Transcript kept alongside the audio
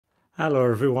Hello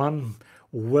everyone,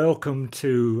 welcome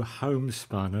to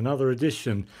Homespun, another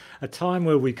edition, a time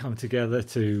where we come together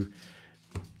to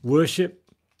worship,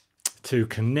 to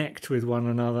connect with one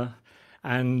another.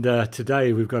 And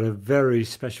today we've got a very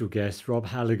special guest, Rob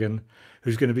Halligan,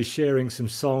 who's going to be sharing some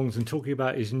songs and talking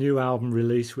about his new album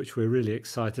release, which we're really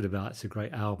excited about. It's a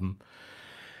great album.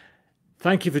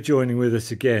 Thank you for joining with us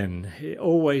again. It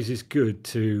always is good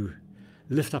to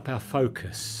lift up our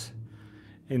focus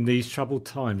in these troubled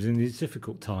times, in these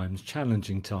difficult times,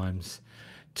 challenging times,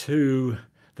 to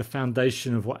the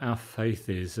foundation of what our faith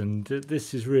is. And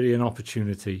this is really an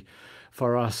opportunity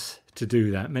for us to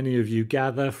do that. Many of you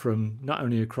gather from not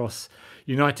only across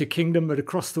United Kingdom, but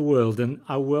across the world. And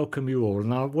I welcome you all.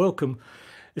 And I welcome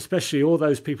especially all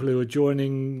those people who are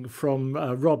joining from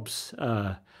Rob's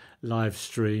live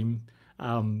stream.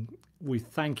 We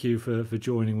thank you for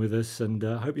joining with us, and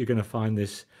I hope you're going to find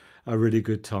this a really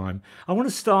good time. I want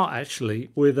to start actually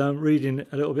with reading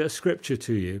a little bit of scripture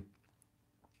to you,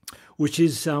 which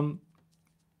is some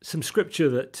scripture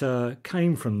that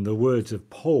came from the words of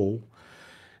Paul,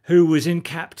 who was in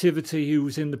captivity, who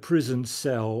was in the prison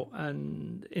cell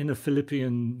and in a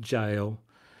Philippian jail.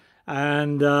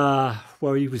 And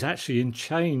well, he was actually in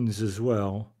chains as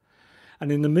well.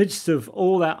 And in the midst of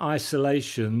all that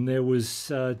isolation, there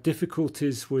was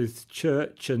difficulties with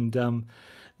church, and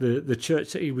the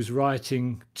church that he was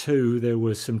writing to, there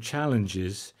were some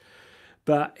challenges.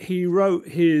 But he wrote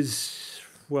his,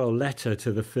 letter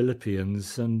to the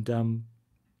Philippians, and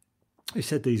he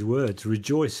said these words: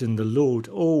 "Rejoice in the Lord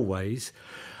always.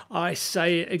 I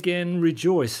say it again,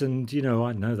 rejoice." And, you know,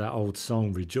 I know that old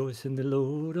song, "Rejoice in the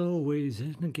Lord always,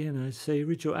 and again I say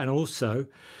rejoice." And also,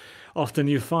 often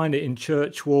you find it in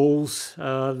church walls,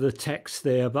 the text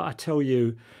there, but I tell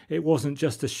you, it wasn't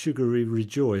just a sugary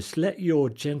rejoice. "Let your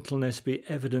gentleness be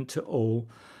evident to all.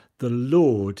 The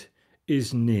Lord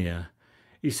is near."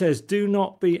 He says, "Do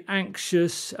not be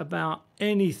anxious about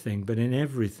anything, but in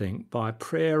everything, by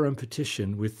prayer and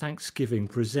petition, with thanksgiving,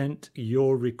 present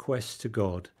your requests to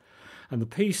God. And the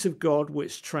peace of God,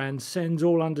 which transcends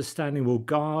all understanding, will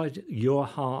guide your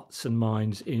hearts and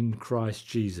minds in Christ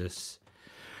Jesus."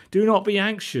 Do not be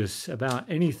anxious about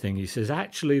anything, he says.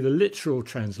 Actually, the literal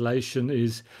translation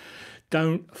is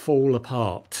don't fall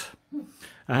apart.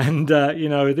 And, you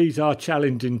know, these are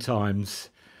challenging times.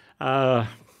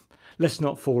 Let's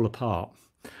not fall apart,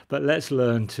 but let's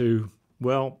learn to,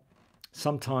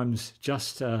 sometimes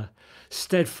just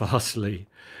steadfastly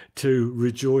to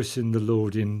rejoice in the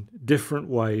Lord in different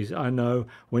ways. I know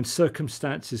when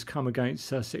circumstances come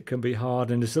against us, it can be hard,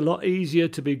 and it's a lot easier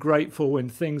to be grateful when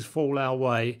things fall our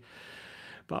way.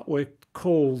 But we're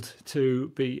called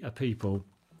to be a people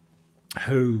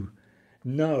who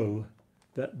know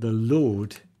that the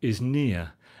Lord is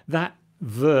near. That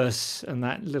verse and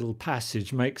that little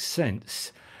passage makes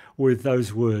sense with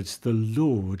those words, the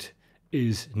Lord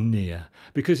is near,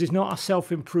 because it's not a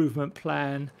self-improvement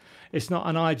plan. It's not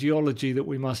an ideology that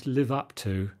we must live up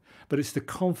to, but it's the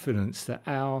confidence that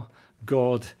our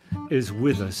God is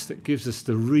with us that gives us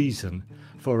the reason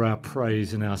for our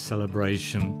praise and our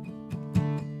celebration.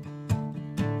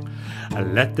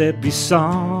 Let there be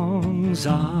songs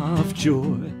of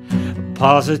joy,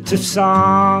 positive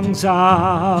songs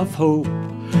of hope,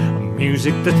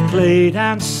 music that's played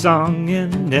and sung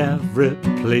in every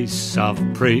place of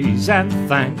praise and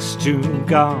thanks to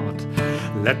God.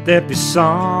 Let there be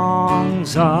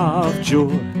songs of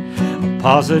joy,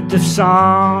 positive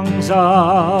songs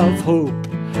of hope,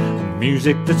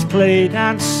 music that's played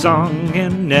and sung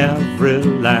in every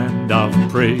land of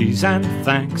praise and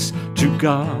thanks to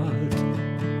God.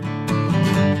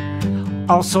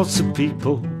 All sorts of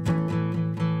people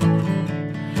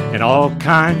in all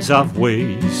kinds of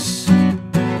ways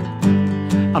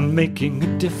are making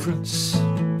a difference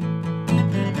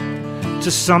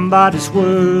to somebody's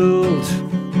world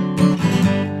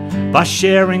by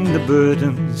sharing the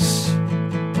burdens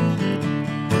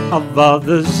of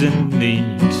others in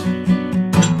need.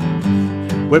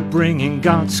 We're bringing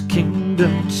God's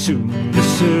kingdom to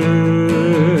this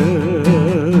earth.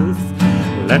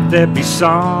 Let there be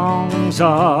songs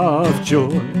of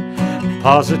joy,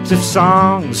 positive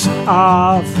songs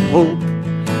of hope,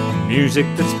 music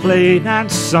that's played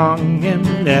and sung in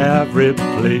every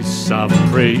place of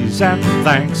praise and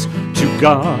thanks to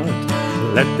God.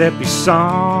 Let there be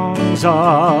songs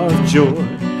of joy,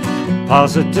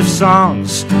 positive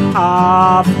songs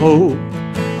of hope,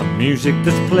 music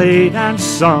that's played and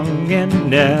sung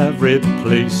in every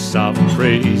place of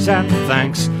praise and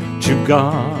thanks to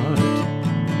God.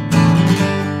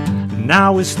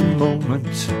 Now is the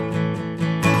moment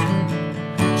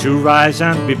to rise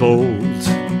and be bold.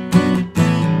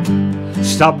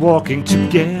 stop walking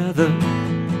together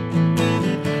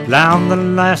down the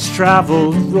less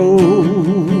traveled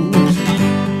road.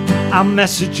 Our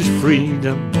message is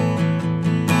freedom,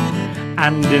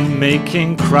 and in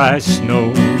making Christ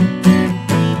known,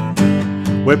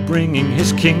 we're bringing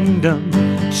his kingdom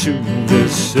to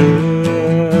this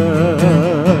earth.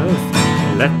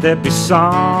 Let there be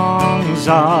songs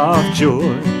of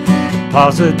joy,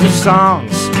 positive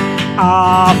songs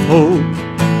of hope,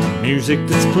 music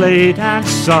that's played and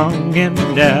sung in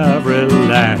every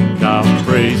land of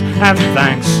praise and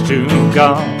thanks to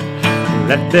God.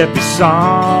 Let there be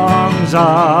songs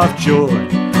of joy,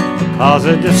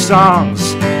 positive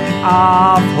songs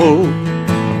of hope,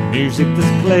 music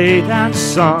that's played and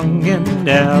sung in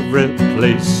every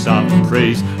place of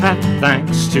praise and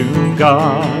thanks to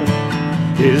God.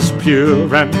 Is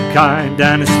pure and kind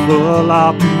and is full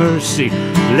of mercy.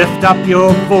 Lift up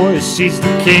your voice, he's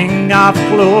the King of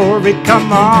glory.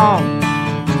 Come on.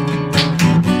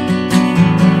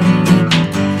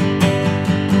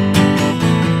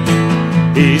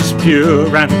 He's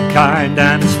pure and kind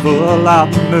and is full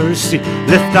of mercy.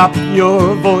 Lift up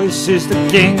your voice, he's the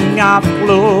King of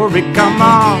glory. Come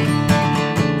on.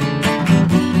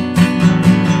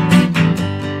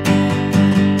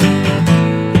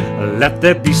 Let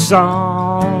there be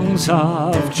songs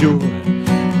of joy,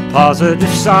 positive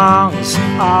songs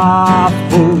of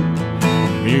hope,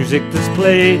 music that's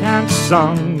played and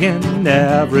sung in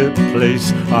every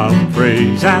place of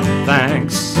praise and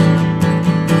thanks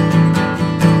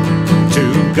to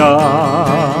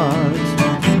God.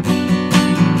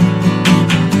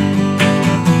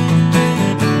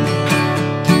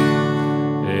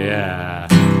 Yeah.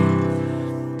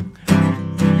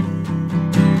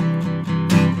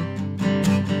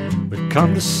 We've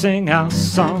come to sing our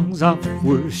songs of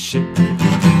worship.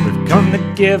 We've come to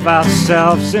give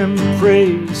ourselves in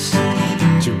praise,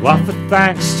 to offer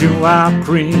thanks to our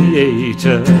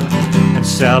Creator and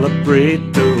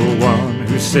celebrate the one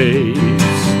who saves.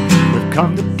 We've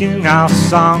come to sing our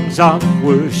songs of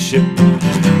worship.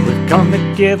 We've come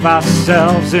to give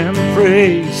ourselves in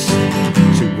praise,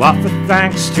 to offer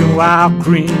thanks to our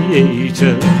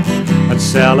Creator and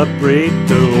celebrate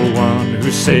the one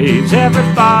who saves.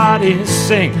 Everybody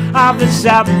sing of his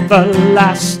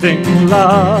everlasting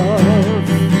love.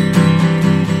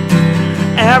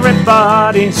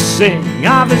 Everybody sing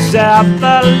of his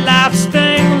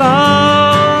everlasting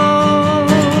love.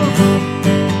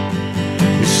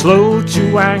 He's slow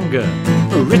to anger,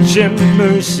 rich in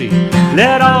mercy.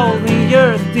 Let all the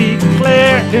earth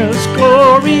declare his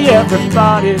glory.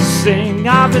 Everybody sing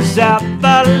of his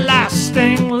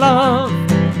everlasting love.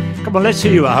 Come on, let's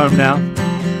hear you at home now.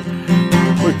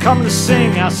 We've come to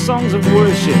sing our songs of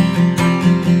worship.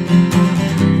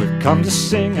 We've come to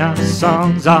sing our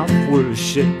songs of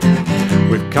worship.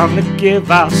 We've come to give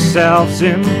ourselves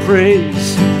in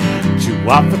praise, to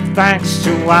offer thanks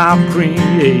to our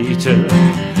Creator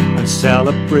and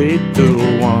celebrate the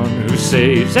one who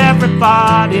saves.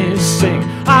 Everybody sing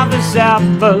of his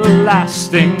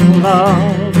everlasting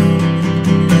love.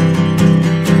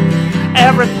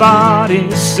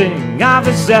 Everybody sing of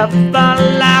his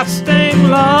everlasting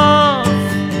love.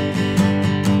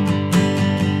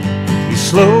 He's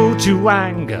slow to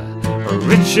anger,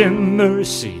 rich in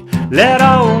mercy. Let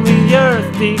all the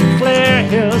earth declare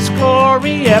his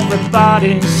glory.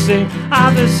 Everybody sing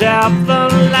of his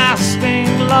everlasting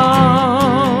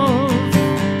love.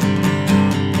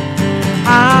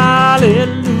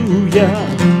 Hallelujah,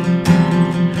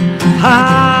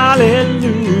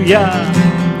 hallelujah,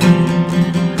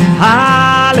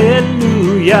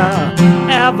 hallelujah,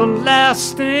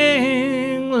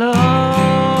 everlasting love.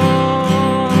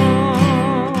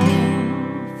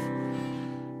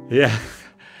 Yeah.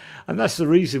 And that's the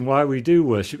reason why we do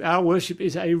worship. Our worship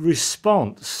is a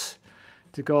response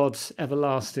to God's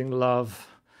everlasting love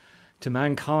to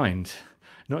mankind.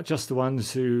 Not just the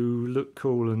ones who look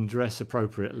cool and dress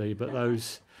appropriately, but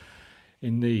those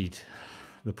in need,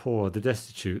 the poor, the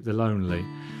destitute, the lonely.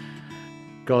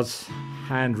 God's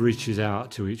hand reaches out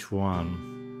to each one.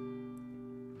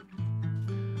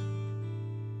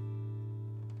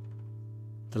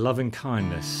 The loving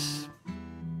kindness.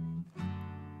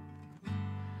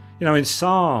 You know, in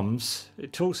Psalms,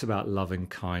 it talks about loving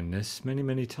kindness many,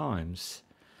 many times.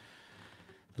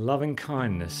 The loving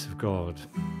kindness of God.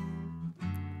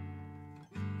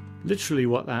 Literally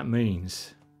what that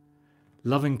means.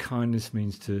 Loving kindness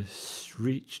means to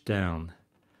reach down,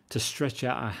 to stretch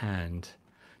out our hand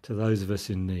to those of us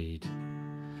in need.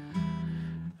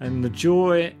 And the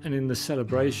joy and in the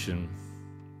celebration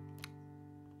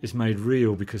is made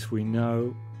real because we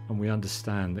know and we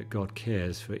understand that God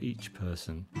cares for each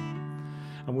person.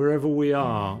 And And wherever we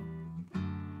are,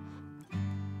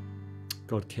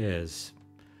 God cares.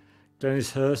 Dennis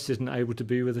Hurst isn't able to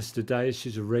be with us today.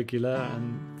 She's a regular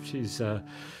and she's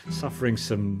suffering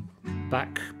some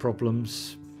back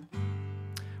problems.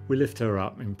 We lift her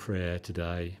up in prayer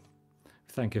today.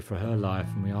 Thank you for her life,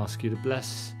 and we ask you to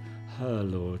bless her,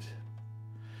 Lord.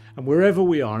 And wherever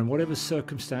we are, in whatever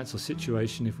circumstance or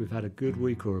situation, if we've had a good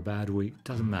week or a bad week,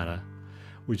 doesn't matter.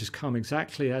 We just come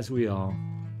exactly as we are,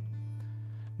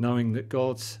 knowing that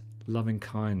God's loving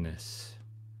kindness,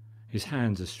 his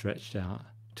hands are stretched out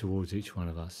towards each one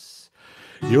of us.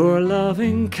 Your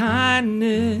loving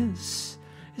kindness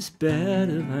is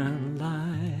better than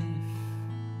life.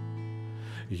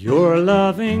 Your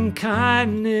loving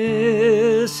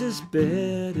kindness is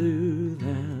better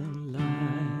than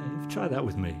life. Try that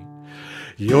with me.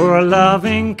 Your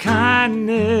loving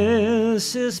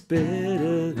kindness is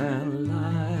better than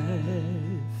life.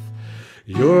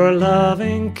 Your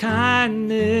loving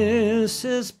kindness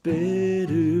is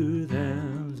better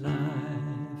than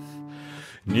life.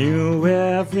 New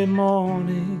every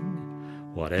morning,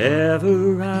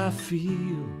 whatever I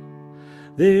feel,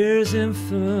 there's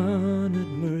infinite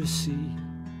mercy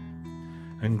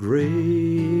and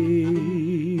grace.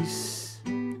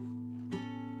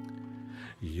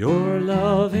 Your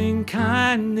loving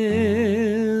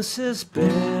kindness is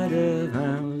better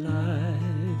than life.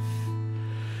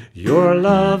 Your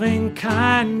loving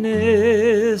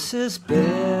kindness is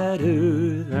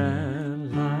better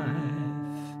than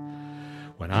life.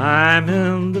 When I'm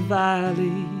in the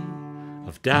valley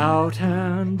of doubt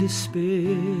and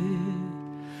despair,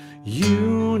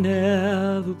 you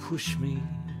never push me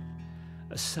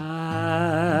aside.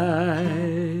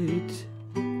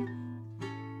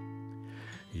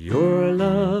 Your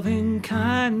loving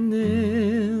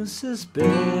kindness is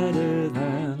better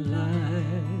than life.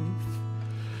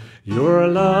 Your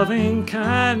loving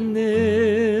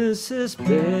kindness is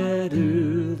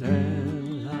better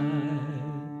than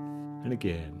life. And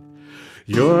again.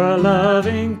 Your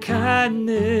loving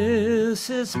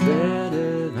kindness is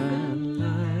better than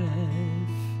life.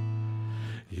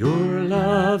 Your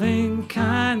loving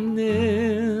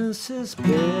kindness is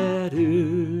better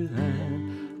than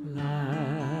life.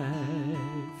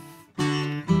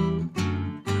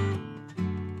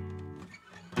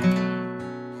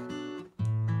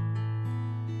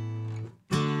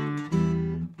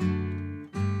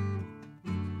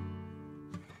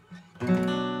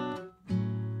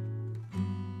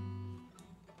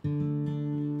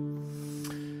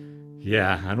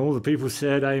 Yeah, and all the people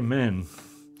said amen,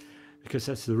 because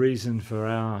that's the reason for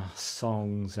our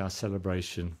songs, our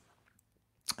celebration,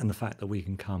 and the fact that we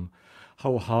can come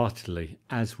wholeheartedly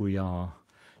as we are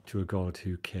to a God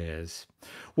who cares.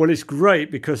 Well, it's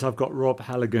great because I've got Rob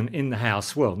Halligan in the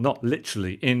house. Well, not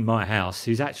literally in my house.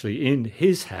 He's actually in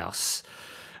his house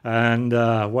and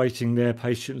waiting there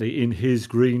patiently in his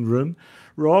green room.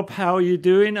 Rob, how are you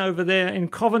doing over there in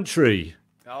Coventry?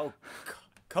 Oh,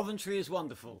 Coventry is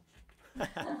wonderful.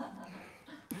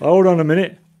 Hold on a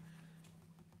minute.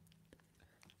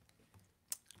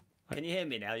 Can you hear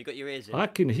me now? You got your ears in? I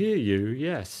can hear you,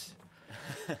 yes.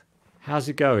 How's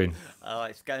it going? Oh,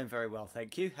 it's going very well,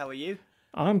 thank you. How are you?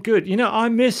 I'm good. You know, I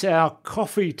miss our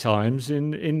coffee times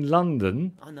in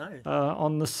London. I know.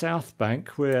 On the South Bank,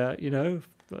 where, you know,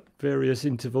 at various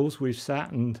intervals we've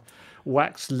sat and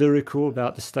waxed lyrical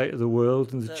about the state of the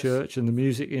world and the church and the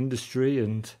music industry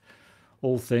and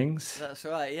all things. That's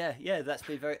right. Yeah. That's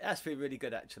been really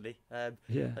good actually.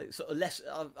 Yeah. Sort of less.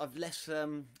 I've less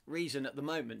reason at the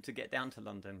moment to get down to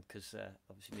London because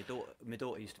obviously my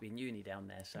daughter used to be in uni down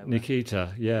there. So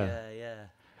Nikita, yeah. Yeah.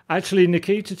 Actually,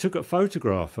 Nikita took a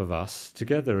photograph of us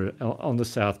together on the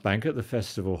South Bank at the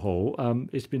festival hall.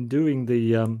 It's been doing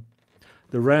the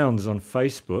rounds on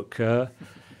Facebook.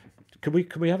 Can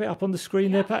we have it up on the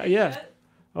screen there, Pat? Yeah.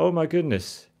 Oh my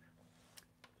goodness.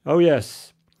 Oh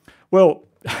yes. Well,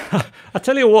 I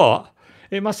tell you what,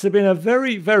 it must have been a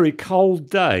very, very cold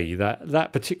day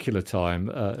that particular time,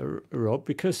 Rob,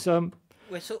 because I don't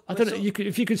know.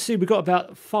 If you could see, we've got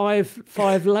about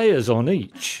five layers on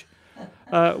each.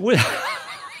 Yeah.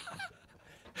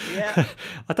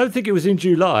 I don't think it was in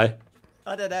July.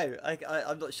 I don't know.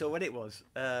 I'm not sure when it was.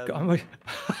 I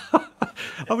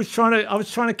was trying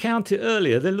to count it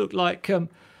earlier. They looked like. I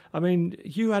mean,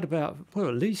 you had about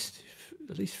at least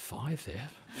 5 there.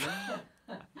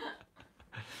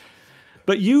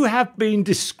 But you have been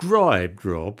described,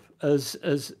 Rob, as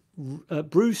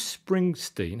Bruce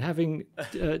Springsteen having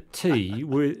tea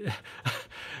with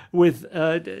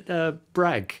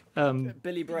Bragg.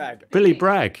 Billy Bragg. Billy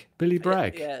Bragg.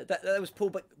 Yeah, that was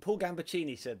Paul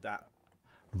Gambaccini said that.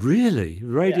 Really?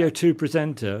 Radio Yeah. 2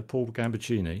 presenter Paul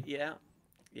Gambaccini. Yeah,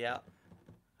 yeah.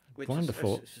 Which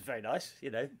Wonderful. was very nice,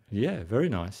 you know. Yeah, very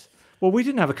nice. Well, we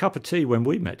didn't have a cup of tea when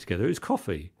we met together. It was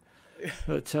coffee.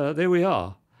 But there we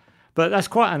are. But that's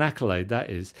quite an accolade, that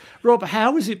is. Rob,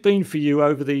 how has it been for you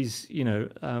over these,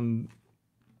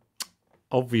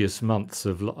 obvious months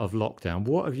of lockdown?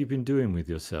 What have you been doing with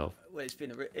yourself? Well, it's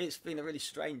been a really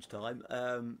strange time.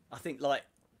 I think like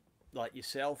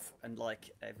yourself and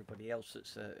like everybody else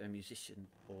that's a musician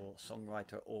or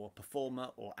songwriter or performer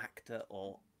or actor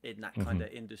or in that kind of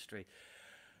industry,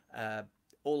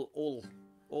 all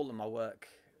of my work,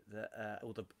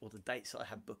 all the dates that I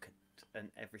had booked and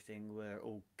everything were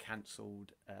all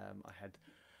cancelled.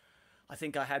 I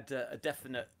think I had a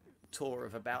definite tour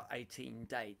of about 18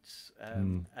 dates,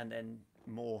 and then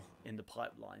more in the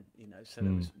pipeline. So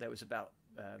there was about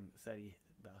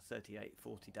 38,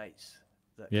 40 dates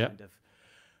that kind of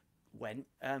went,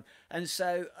 and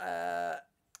so I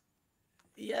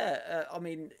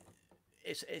mean,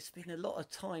 it's been a lot of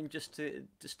time just to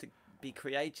be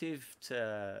creative,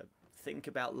 to think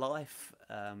about life.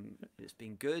 It's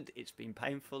been good, it's been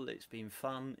painful, it's been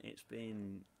fun, it's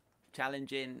been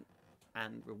challenging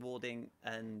and rewarding,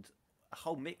 and a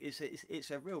whole mix.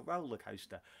 It's a real roller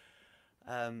coaster.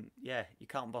 You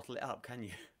can't bottle it up, can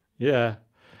you? Yeah.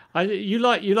 You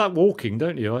like walking,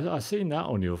 don't you? I've seen that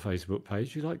on your Facebook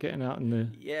page. You like getting out in the...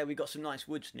 Yeah, we got some nice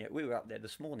woods near. We were up there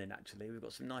this morning, actually. We've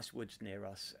got some nice woods near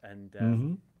us,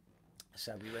 and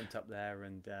so we went up there,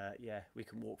 and we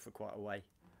can walk for quite a way.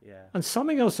 Yeah. And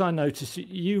something else I noticed,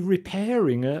 you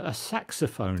repairing a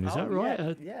saxophone. Is that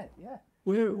right? Yeah.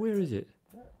 Where is it?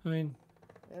 I mean,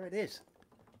 there it is.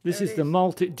 This is the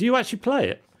multi. Do you actually play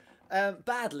it?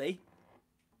 Badly.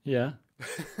 Yeah.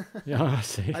 Yeah, I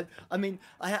see. I mean,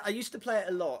 I used to play it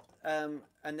a lot, and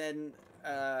then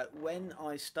when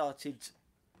I started,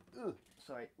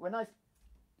 when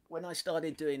I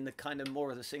started doing the kind of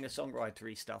more of the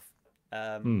singer-songwritery stuff,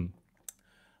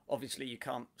 obviously you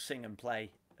can't sing and play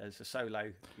as a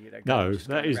solo. No,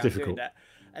 that is difficult. That.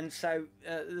 And so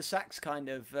the sax kind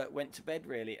of went to bed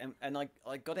really, and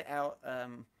I got it out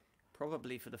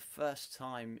probably for the first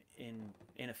time in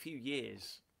a few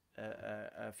years.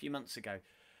 A few months ago,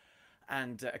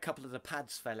 and a couple of the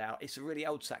pads fell out. It's a really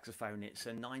old saxophone. It's a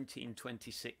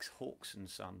 1926 Hawks and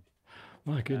Son.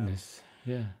 My goodness,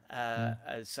 yeah.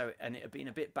 So, and it had been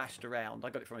a bit bashed around. I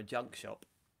got it from a junk shop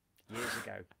years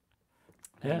ago,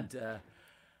 and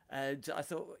I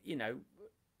thought,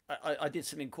 I did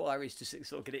some inquiries to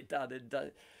sort of get it done, and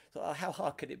thought, how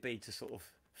hard could it be to sort of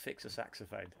fix a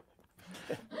saxophone?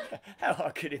 How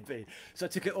hard could it be? So I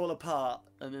took it all apart,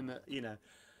 and then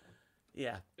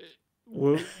yeah.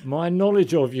 Well, my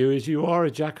knowledge of you is you are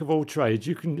a jack of all trades.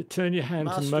 You can turn your hand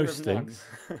to most things.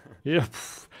 Yeah,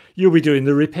 you'll be doing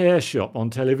the repair shop on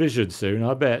television soon,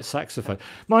 I bet. Saxophone,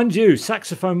 mind you,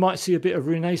 saxophone might see a bit of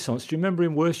renaissance. Do you remember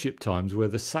in worship times where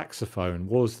the saxophone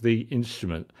was the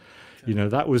instrument?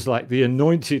 That was like the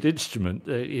anointed instrument.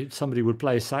 If somebody would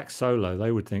play a sax solo,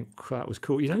 they would think, that was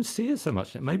cool. You don't see it so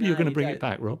much. Maybe you're going to bring it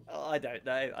back, Rob. I don't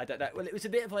know. Well, it was a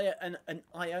bit of an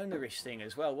Iona-ish thing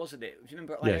as well, wasn't it? Do you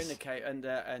remember Iona?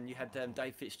 Yes. And you had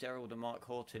Dave Fitzgerald and Mark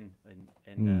Horton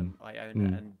in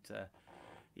Iona. And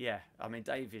I mean,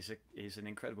 Dave is an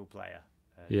incredible player.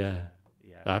 Yeah,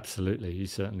 absolutely. He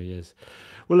certainly is.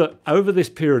 Well, look, over this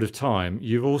period of time,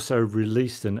 you've also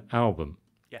released an album.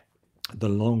 The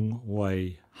Long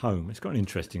Way Home. It's got an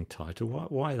interesting title.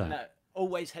 Why that? No,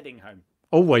 Always Heading Home.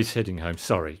 Always Heading Home.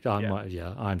 Sorry.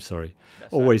 I'm sorry.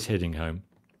 That's Always Heading Home.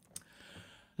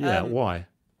 Yeah, why?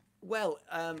 Well,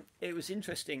 it was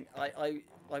interesting. I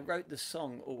wrote the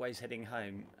song Always Heading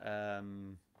Home.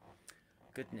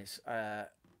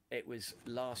 It was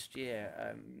last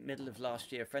year, middle of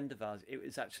last year, a friend of ours. It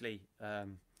was actually,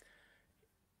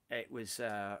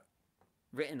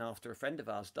 written after a friend of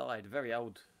ours died, very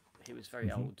old. He was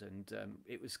very old, and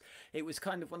it was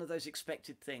kind of one of those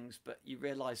expected things, but you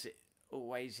realise it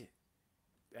always,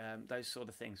 those sort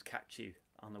of things catch you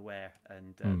unaware,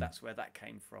 and that's where that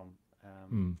came from.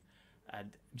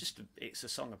 And it's a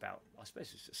song about, I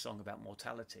suppose it's a song about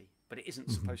mortality, but it isn't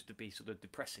supposed to be sort of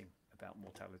depressing about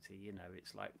mortality.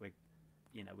 It's like we're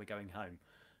going home,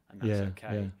 and that's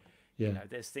okay. Yeah.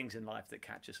 There's things in life that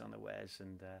catch us unawares,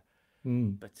 and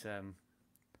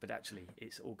but actually,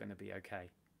 it's all going to be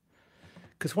okay.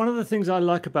 Because one of the things I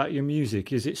like about your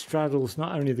music is it straddles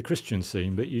not only the Christian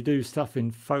scene, but you do stuff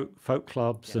in folk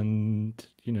clubs and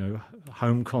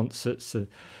home concerts,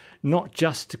 not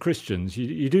just to Christians.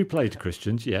 You do play to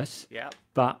Christians, yes. Yeah.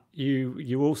 But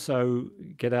you also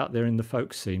get out there in the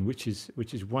folk scene, which is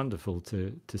wonderful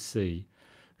to see,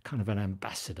 kind of an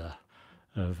ambassador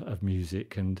of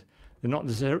music, and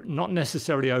they're not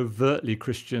necessarily overtly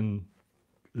Christian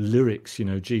lyrics, you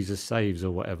know, Jesus saves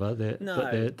or whatever.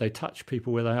 But they touch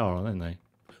people where they are, aren't they?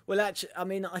 Well, actually, I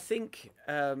mean, I think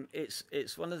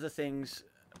it's one of the things.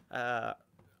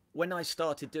 When I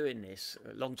started doing this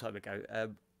a long time ago,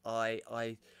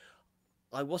 I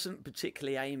wasn't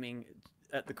particularly aiming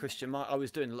at the Christian market. I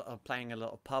was doing playing a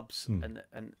lot of pubs and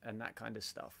that kind of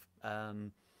stuff.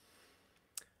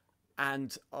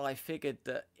 And I figured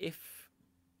that if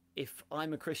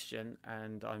I'm a Christian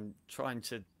and I'm trying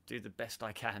to do the best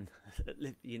I can,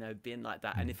 you know, being like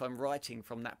that, and if I'm writing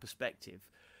from that perspective,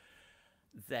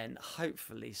 then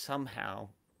hopefully somehow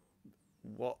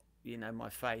my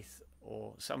faith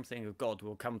or something of God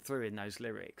will come through in those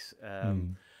lyrics.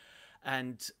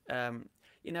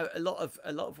 You know, a lot of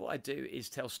what I do is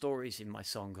tell stories in my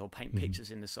song or paint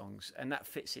pictures in the songs, and that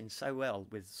fits in so well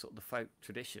with sort of the folk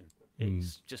tradition.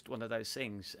 It's just one of those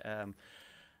things. I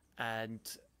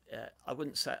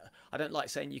wouldn't say, I don't like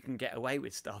saying you can get away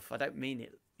with stuff. I don't mean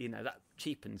it, you know, that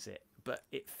cheapens it, but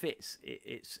it fits.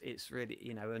 It's really,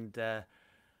 you know, and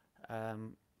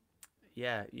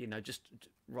yeah, you know, just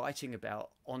writing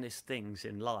about honest things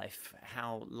in life,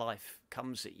 how life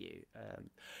comes at you.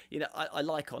 You know, I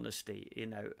like honesty. You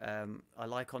know, I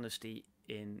like honesty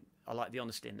I like the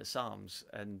honesty in the Psalms,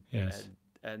 and yes.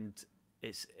 and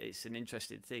it's an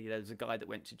interesting thing. There was a guy that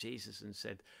went to Jesus and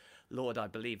said, "Lord, I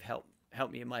believe. Help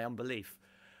me in my unbelief."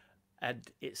 And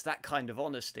it's that kind of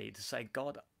honesty to say,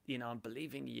 God, you know, I'm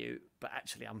believing you, but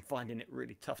actually I'm finding it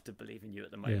really tough to believe in you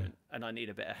at the moment, and I need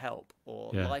a bit of help,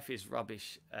 or life is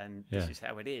rubbish and this is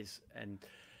how it is. And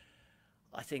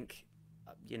I think,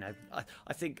 you know,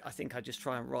 I think I just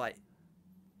try and write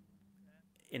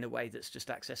in a way that's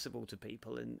just accessible to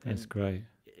people, and that's great.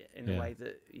 In a way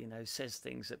that, you know, says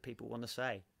things that people want to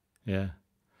say. Yeah.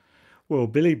 Well,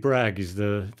 Billy Bragg is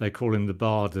they call him the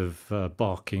Bard of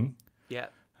Barking. Yeah.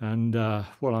 And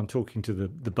well, I'm talking to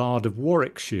the Bard of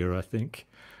Warwickshire, I think.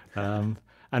 And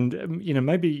you know,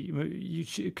 maybe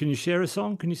can you share a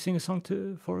song? Can you sing a song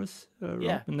for us, Rob?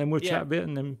 Yeah. And then we'll chat a bit,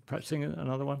 and then perhaps sing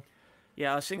another one.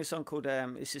 Yeah, I'll sing a song called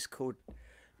this is called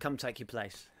 "Come Take Your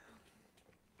Place."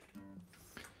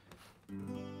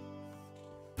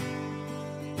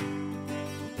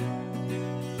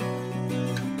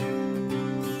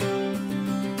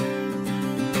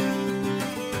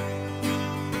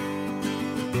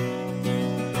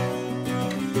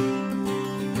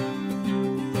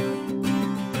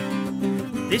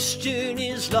 This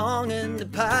journey's long and the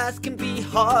path can be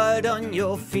hard on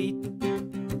your feet.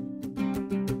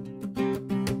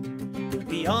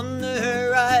 Beyond the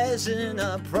horizon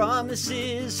are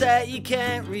promises that you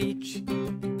can't reach,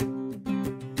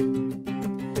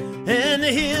 and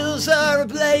the hills are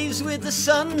ablaze with the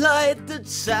sunlight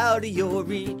that's out of your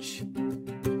reach.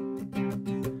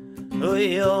 Oh,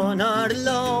 you're not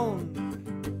alone.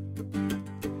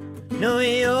 No,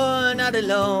 you're not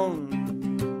alone.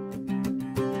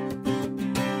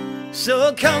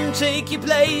 So come take your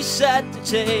place at the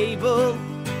table.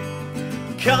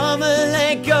 Come and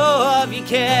let go of your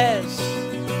cares.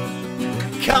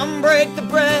 Come break the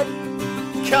bread.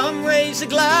 Come raise a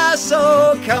glass.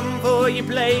 Oh, come for your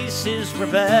place is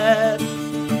prepared.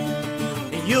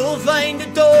 And you'll find a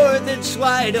door that's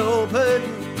wide open.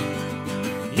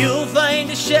 You'll find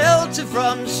a shelter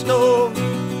from the storm.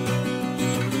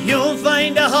 You'll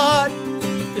find a heart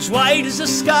as wide as the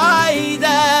sky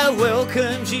that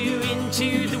welcomes you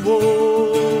into the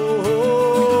warm.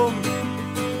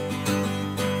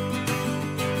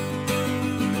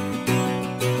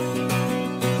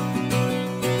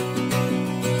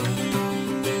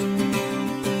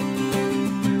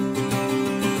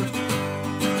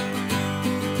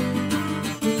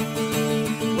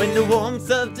 When the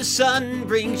warmth of the sun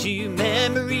brings you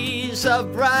memories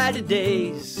of brighter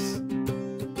days,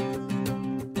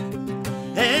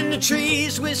 and the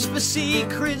trees whisper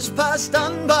secrets passed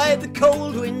on by the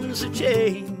cold winds of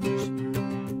change.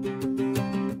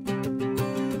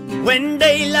 When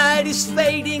daylight is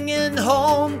fading and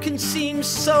home can seem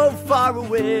so far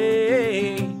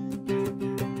away,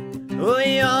 oh,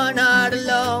 you're not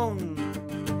alone.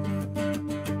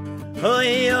 Oh,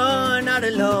 you're not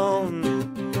alone.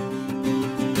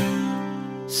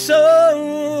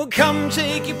 So come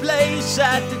take your place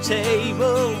at the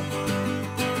table.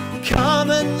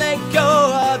 Come and let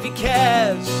go of your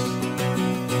cares.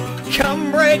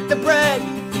 Come break the bread.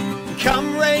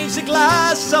 Come raise a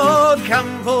glass. Oh,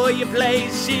 come for your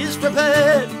place is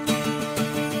prepared.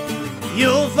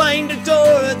 You'll find a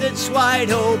door that's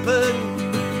wide open.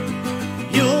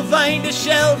 You'll find a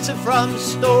shelter from the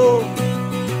storm.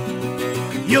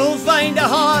 You'll find a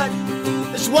heart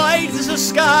as wide as the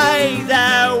sky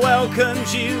that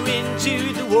welcomes you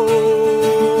into the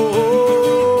warm.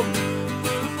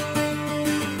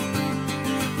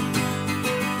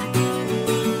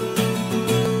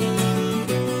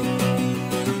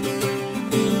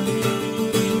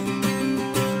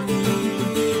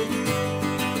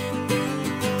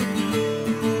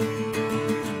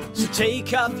 So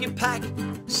take off your pack,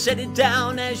 set it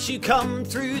down as you come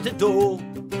through the door.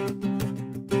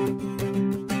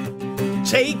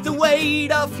 Take the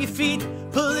weight off your feet,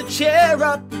 pull the chair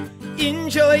up,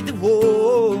 enjoy the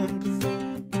warmth.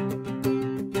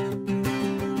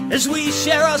 As we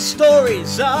share our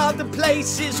stories of the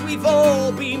places we've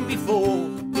all been before.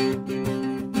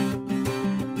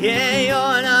 Yeah,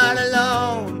 you're not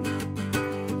alone.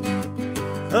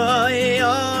 Oh,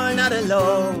 you're not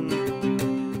alone.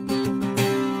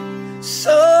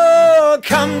 So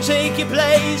come take your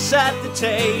place at the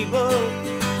table.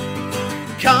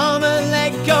 Come and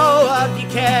let go of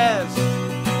your cares.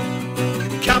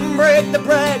 Come break the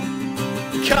bread.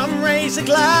 Come raise a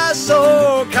glass.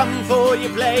 Oh, come for your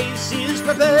place is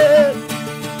prepared.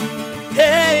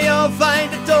 Hey, you'll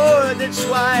find a door that's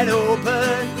wide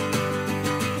open.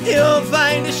 You'll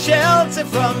find a shelter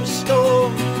from the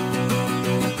storm.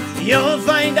 You'll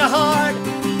find a heart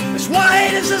as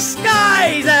wide as the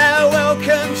sky that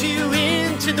welcomes you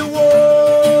into the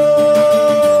war.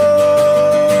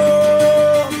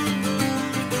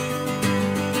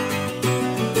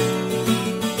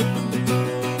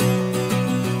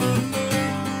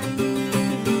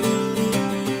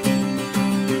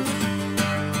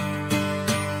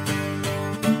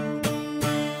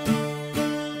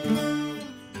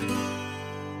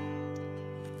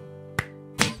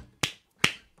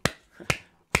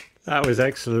 That was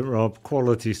excellent, Rob.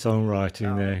 Quality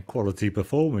songwriting there, quality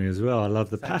performing as well. I love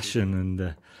the passion and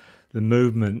the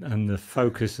movement and the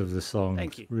focus of the song.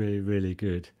 Thank you. Really, really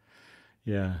good.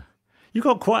 Yeah. You've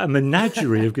got quite a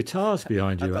menagerie of guitars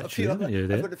behind you, actually, haven't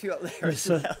you? I've got a few up there as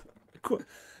well.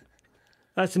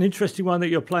 That's an interesting one that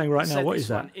you're playing right now. So What is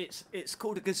that? One, it's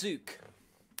called a gazook.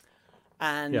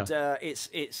 And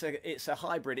it's a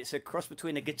hybrid. It's a cross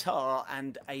between a guitar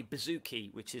and a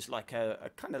bouzouki, which is like a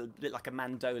kind of bit like a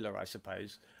mandola, I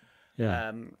suppose.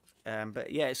 Yeah.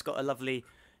 But yeah, it's got a lovely,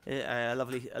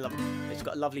 it's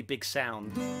got a lovely big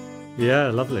sound. Yeah,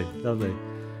 lovely, lovely.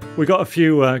 We got a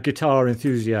few guitar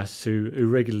enthusiasts who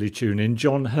regularly tune in.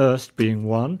 John Hurst being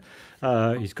one.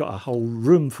 He's got a whole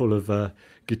room full of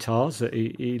guitars that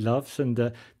he loves.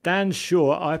 And Dan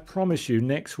Shaw, I promise you,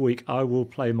 next week I will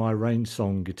play my Rain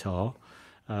Song guitar.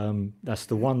 That's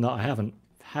the one that I haven't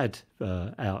had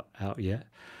out yet.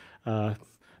 But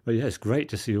yeah, it's great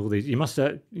to see all these. You must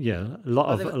have a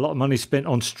lot of money spent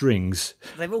on strings.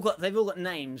 They've all got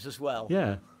names as well.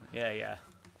 Yeah. Yeah.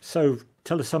 So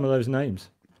tell us some of those names.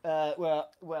 Okay.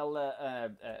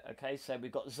 So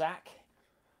we've got Zach.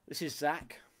 This is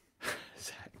Zach.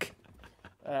 Zach.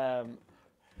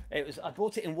 I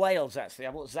bought it in Wales, actually.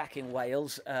 I bought Zach in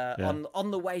Wales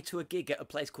on the way to a gig at a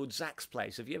place called Zach's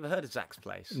Place. Have you ever heard of Zach's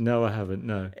Place? No, I haven't.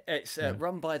 No. It's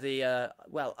run by the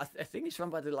I think it's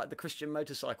run by the Christian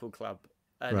Motorcycle Club,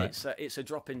 and right. it's a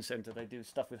drop-in centre. They do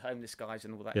stuff with homeless guys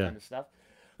and all that kind of stuff.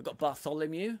 We've got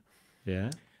Bartholomew.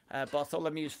 Yeah.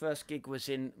 Bartholomew's first gig was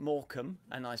in Morecambe,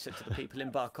 and I said to the people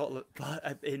in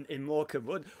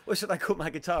Morecambe, what should I call my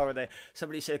guitar? And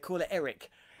somebody said, call it Eric.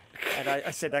 And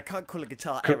I said, I can't call a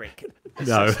guitar Eric.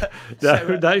 No,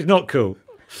 that is not cool.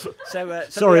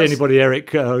 Sorry, anybody, Eric,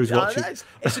 who's watching.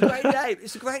 It's a great name.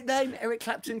 It's a great name, Eric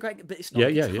Clapton. Great, but it's not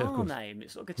a guitar name.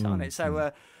 It's not a guitar name.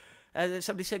 So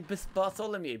somebody said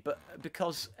Bartholomew, but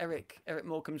because Eric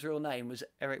Morecambe's real name was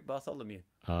Eric Bartholomew.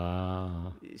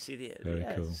 Ah, you see very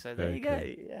cool. So there you go.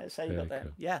 Yeah, so you got that.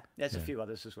 Cool. Yeah, there's a few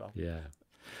others as well. Yeah.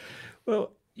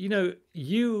 Well,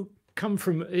 you come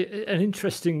from an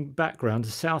interesting background,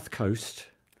 the South Coast.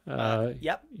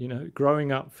 Yep.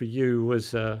 Growing up for you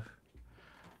was a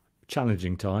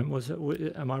challenging time. Was it?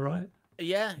 Am I right?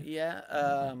 Yeah.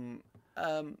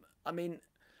 I mean,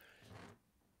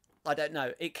 I don't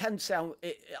know. It can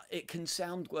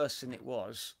sound worse than it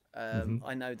was.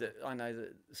 I know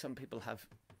that some people have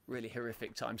really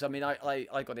horrific times. I mean,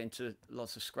 I got into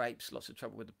lots of scrapes, lots of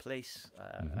trouble with the police,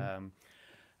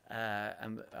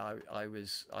 and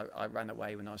I ran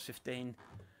away when I was 15.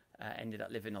 Ended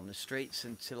up living on the streets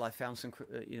until I found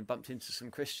bumped into some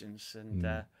Christians, and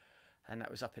that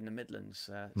was up in the Midlands.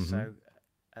 So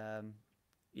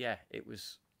it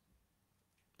was.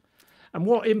 And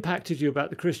what impacted you about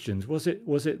the Christians? Was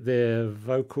it their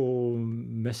vocal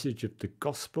message of the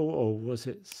gospel, or was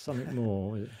it something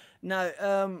more?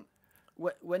 No.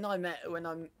 When I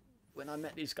when I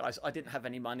met these guys, I didn't have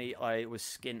any money. I was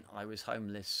skint. I was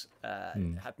homeless.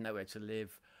 Had nowhere to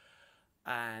live,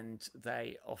 and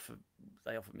they offered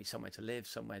me somewhere to live,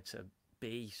 somewhere to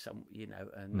be,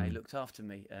 and they looked after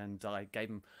me, and I gave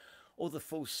them all the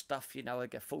false stuff, I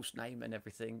get a false name and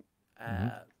everything,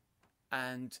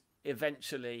 and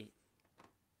eventually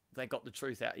they got the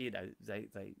truth out.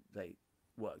 They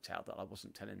worked out that I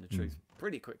wasn't telling the truth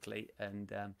pretty quickly,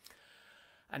 and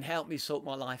helped me sort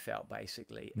my life out,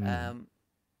 basically.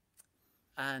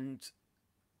 And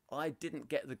I didn't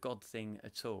get the God thing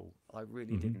at all. I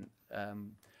really didn't.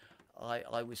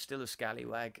 I was still a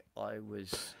scallywag. I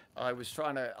was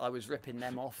ripping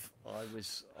them off. I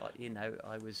was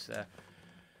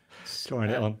trying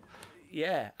it on.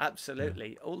 Yeah,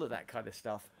 absolutely. All of that kind of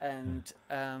stuff. And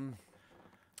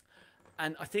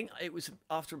I think it was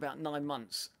after about 9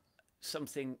 months,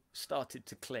 something started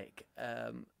to click.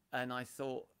 And I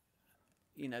thought,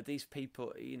 these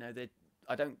people,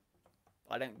 I'm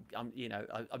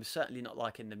certainly not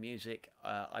liking the music.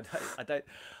 I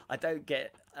don't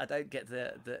get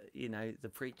the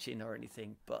preaching or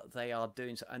anything, but they are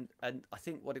doing so. And I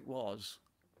think what it was,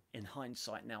 in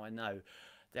hindsight now I know,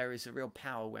 there is a real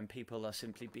power when people are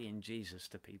simply being Jesus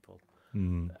to people.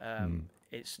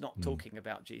 It's not talking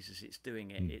about Jesus, it's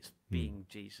doing it. It's being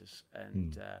Jesus.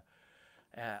 And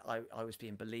I was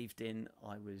being believed in.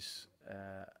 I was,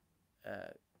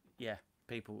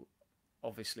 people,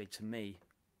 obviously, to me,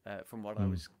 from what I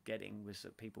was getting, was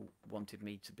that people wanted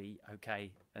me to be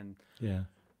okay. And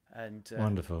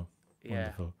wonderful.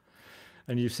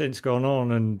 And you've since gone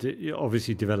on and you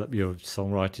obviously developed your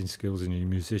songwriting skills and your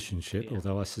musicianship,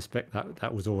 although I suspect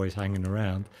that was always hanging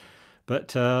around.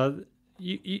 But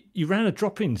you ran a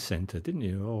drop-in centre, didn't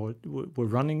you? Or were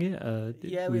running it?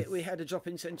 We had a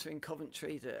drop-in centre in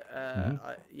Coventry that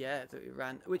that we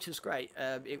ran, which was great.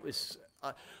 It was,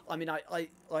 I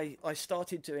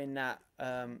started doing that.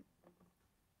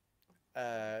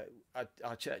 Our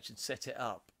church had set it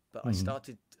up, but I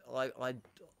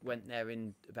went there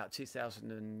in about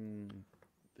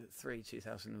 2003,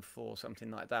 2004,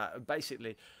 something like that. And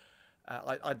basically,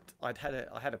 I had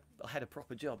a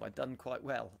proper job. I'd done quite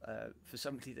well for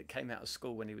somebody that came out of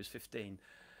school when he was 15.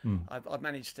 I'd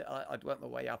managed to. I'd worked my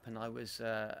way up, and I was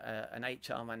an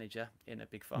HR manager in a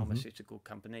big pharmaceutical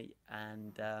company,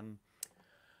 and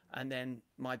then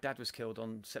my dad was killed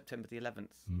on September the 11th,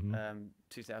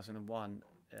 2001,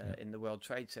 in the World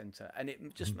Trade Center, and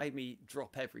it just made me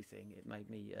drop everything. It made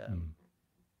me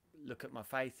look at my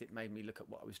faith. It made me look at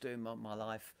what I was doing in my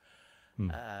life.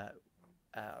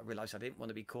 I realised I didn't want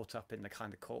to be caught up in the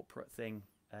kind of corporate thing,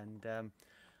 and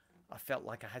I felt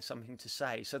like I had something to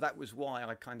say. So that was why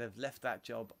I kind of left that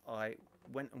job. I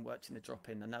went and worked in the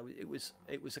drop-in, and it was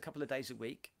a couple of days a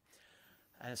week,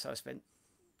 and so I spent.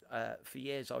 For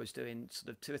years, I was doing sort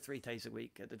of 2 or 3 days a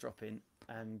week at the drop-in,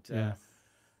 and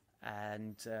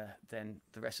then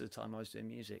the rest of the time I was doing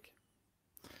music.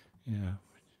 Yeah,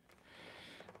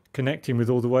 connecting with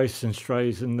all the waifs and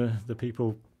strays and the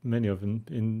people, many of them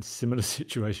in similar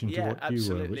situations to what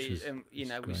absolutely. You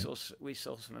were. Which is, we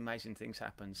saw some amazing things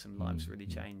happen. Some lives really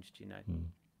changed.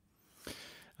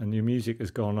 And your music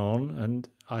has gone on, and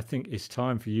I think it's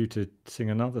time for you to sing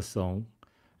another song.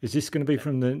 Is this going to be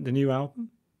from the new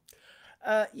album?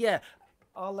 I'll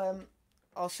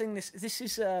sing this. This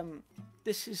is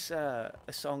a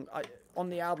song on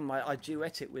the album. I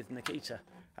duet it with Nikita,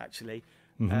 actually,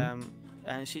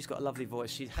 and she's got a lovely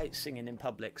voice. She hates singing in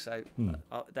public, so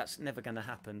that's never going to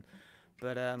happen.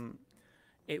 But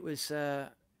it's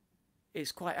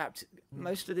quite apt.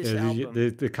 Most of this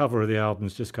album, the cover of the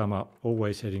album's just come up.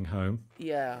 Always Heading Home.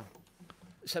 Yeah.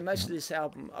 So most of this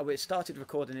album, we started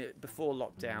recording it before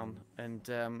lockdown, and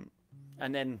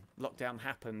then lockdown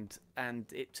happened, and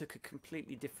it took a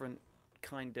completely different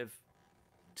kind of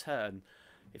turn,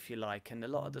 if you like. And a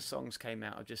lot of the songs came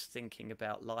out of just thinking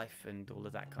about life and all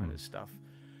of that kind of stuff.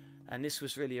 And this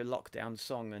was really a lockdown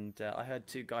song. And I heard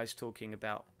 2 guys talking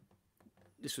about,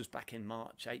 this was back in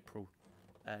March, April,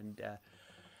 and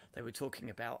they were talking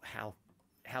about how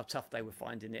tough they were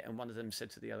finding it. And one of them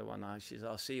said to the other one,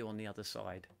 I'll see you on the other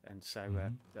side. And so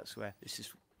that's where this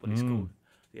is what it's called,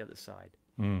 The Other Side.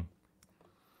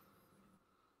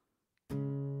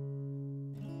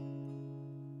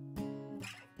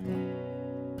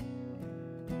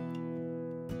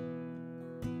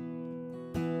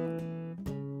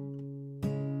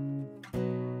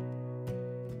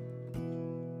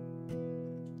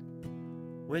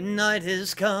 When night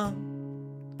has come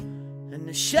and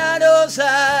the shadows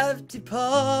have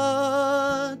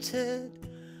departed,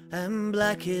 and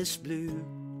blackest blue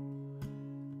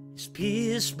is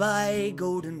pierced by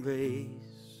golden rays,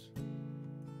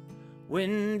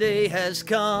 when day has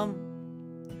come,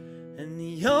 and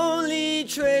the only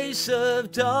trace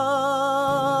of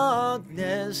darkness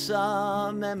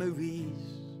are memories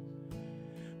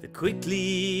that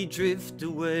quickly drift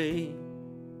away.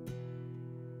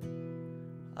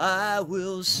 I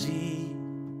will see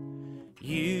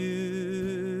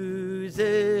you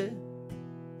there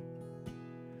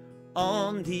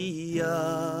on the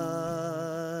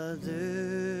other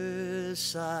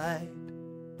side.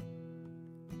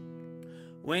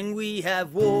 When we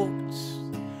have walked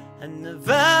and the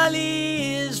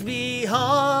valley is behind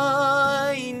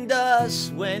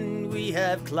us, when we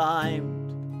have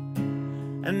climbed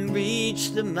and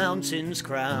reached the mountain's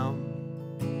crown,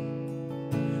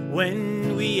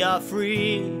 when we are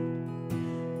free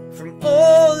from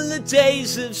all the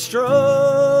days of struggle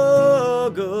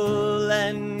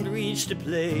and reached a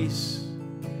place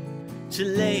to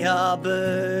lay our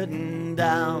burden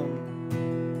down,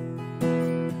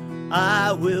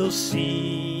 I will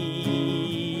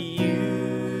see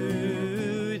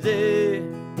you there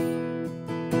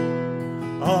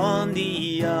on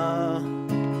the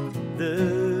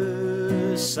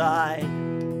other side.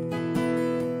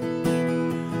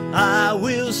 I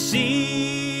will see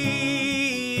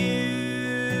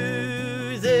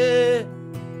you there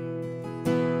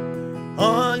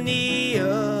on the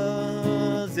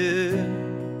other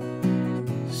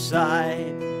side.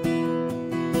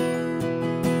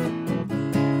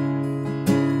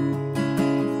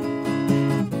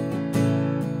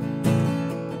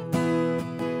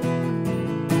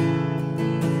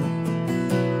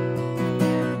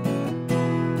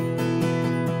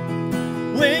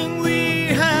 When we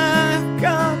have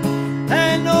come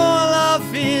and all our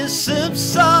fears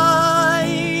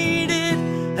subsided,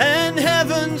 and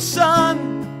heaven's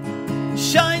sun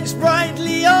shines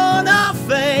brightly on our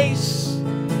face,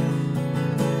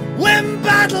 when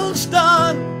battle's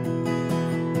done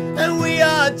and we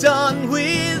are done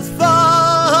with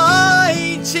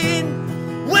fighting,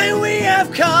 when we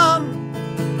have come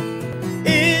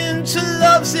into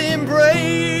love's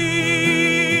embrace,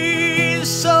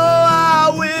 so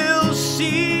I will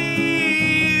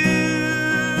see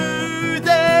you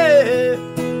there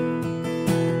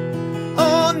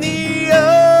on the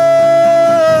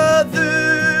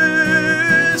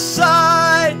other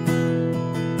side.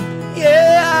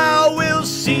 Yeah, I will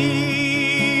see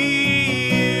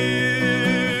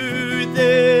you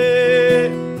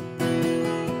there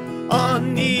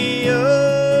on the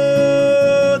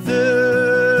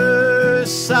other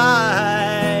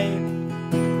side.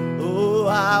 Oh,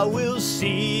 I will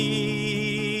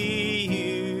see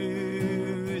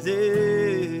you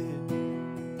there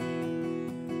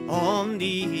on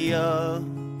the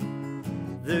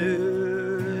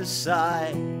other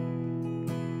side.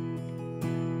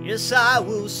 Yes, I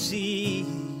will see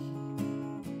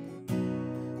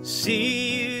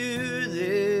you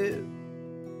there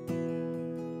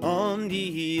on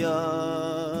the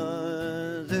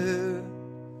other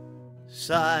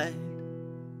side.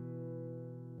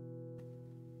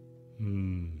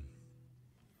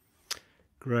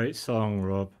 Great song,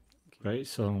 Rob. Great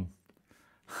song.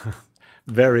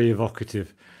 Very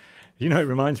evocative. You know, it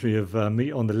reminds me of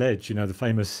Meet on the Ledge, you know, the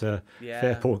famous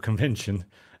Fairport Convention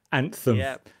anthem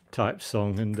type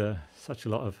song, and such a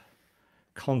lot of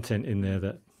content in there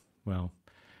that, well,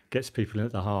 gets people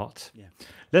at the heart. Yeah.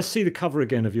 Let's see the cover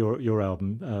again of your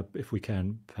album, if we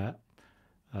can, Pat.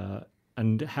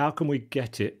 And how can we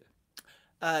get it?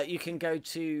 You can go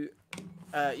to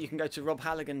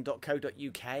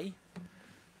robhalligan.co.uk.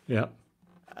 Yeah.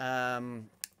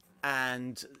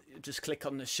 And just click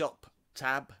on the shop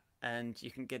tab and you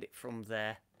can get it from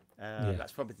there.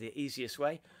 That's probably the easiest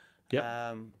way.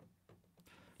 Yeah.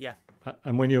 Yeah.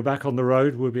 And when you're back on the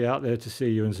road, we'll be out there to see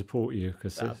you and support you,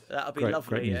 because that'll be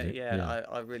lovely. Yeah.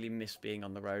 I really miss being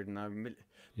on the road, and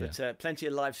plenty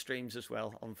of live streams as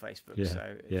well on Facebook. Yeah.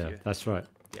 So that's right.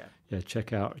 Yeah.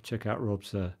 Check out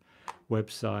Rob's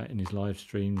website and his live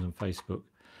streams on Facebook.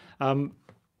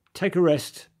 Take a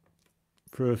rest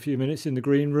for a few minutes in the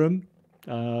green room.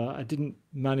 I didn't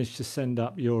manage to send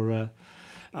up your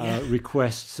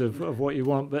requests of what you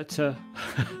want, but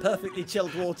perfectly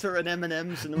chilled water and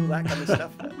M&Ms and all that kind of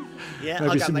stuff. Yeah,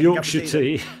 maybe some Yorkshire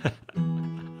tea.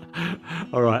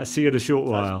 All right, I'll see you in a short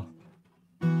while.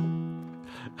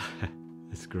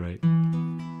 That's great.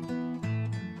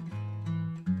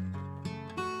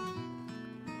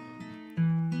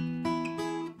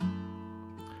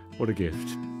 What a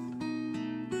gift.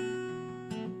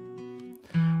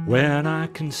 When I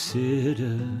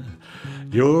consider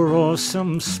your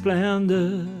awesome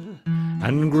splendor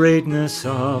and greatness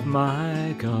of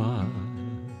my God,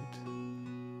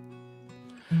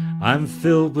 I'm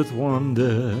filled with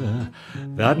wonder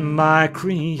that my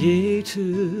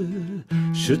Creator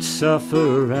should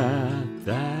suffer at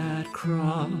that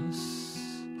cross.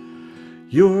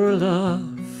 Your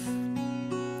love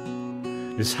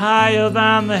is higher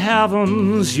than the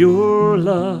heavens. Your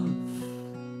love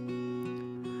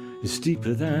is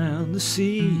deeper than the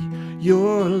sea.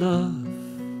 Your love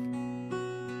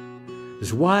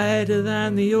is wider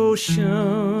than the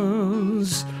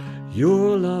oceans.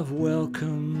 Your love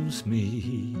welcomes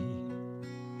me.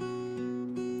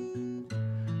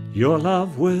 Your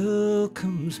love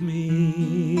welcomes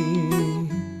me.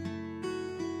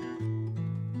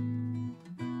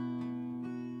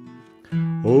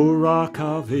 O Rock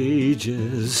of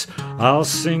Ages, I'll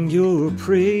sing your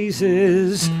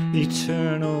praises.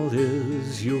 Eternal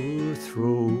is your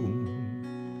throne.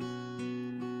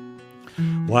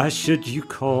 Why should you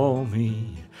call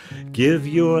me? Give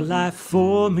your life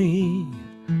for me.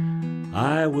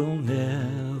 I will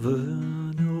never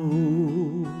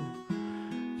know.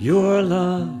 Your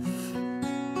love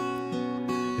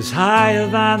is higher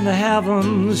than the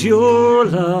heavens. Your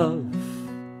love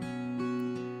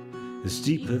is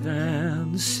deeper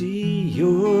than the sea.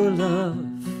 Your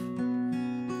love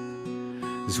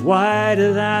is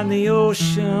wider than the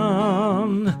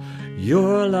ocean.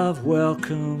 Your love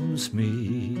welcomes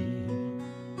me.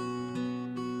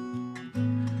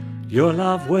 Your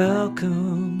love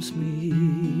welcomes me.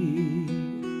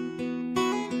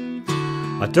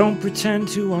 I don't pretend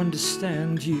to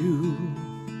understand you.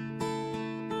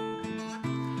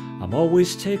 I'm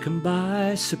always taken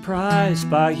by surprise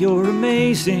by your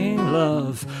amazing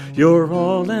love, your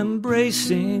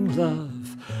all-embracing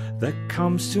love that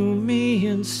comes to me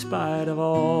in spite of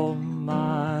all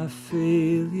my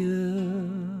failure.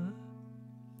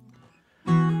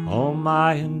 All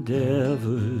my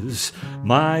endeavors,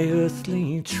 my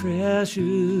earthly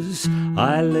treasures,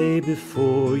 I lay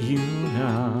before you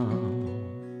now.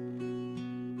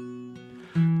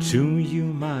 To you,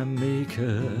 my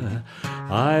Maker,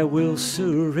 I will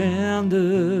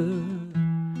surrender.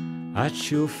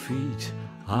 At your feet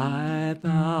I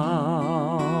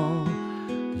bow.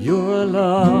 Your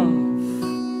love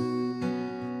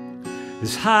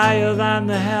is higher than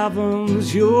the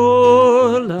heavens.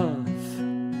 Your love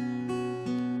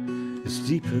is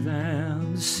deeper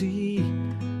than the sea.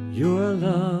 Your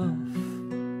love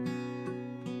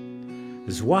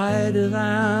is wider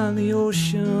than the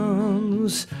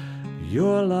oceans.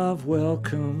 Your love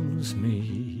welcomes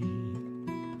me.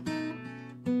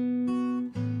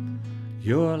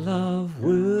 Your love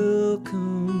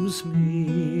welcomes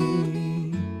me.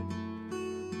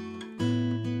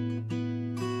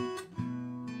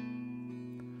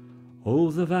 Oh,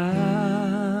 the violet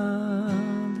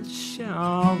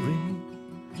shall ring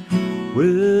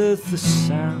with the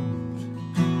sound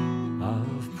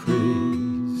of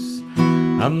praise,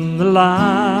 and the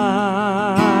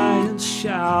lion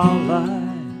shall lie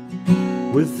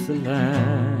with the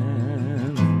Lamb.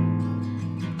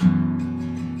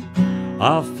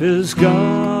 Of his government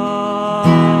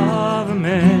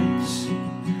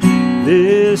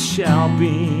there shall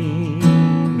be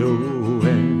no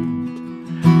end,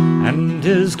 and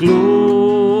his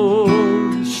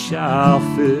glory shall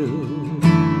fill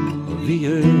the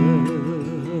earth.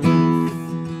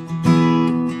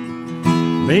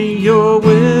 May your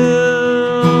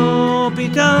will be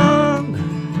done.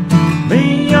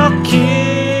 May your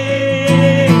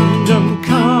kingdom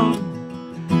come.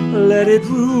 Let it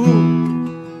rule,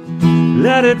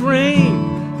 let it reign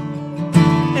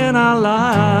in our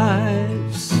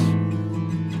lives.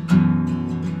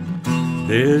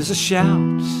 There's a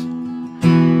shout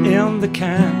in the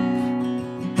camp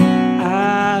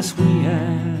as we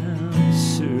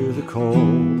answer the call.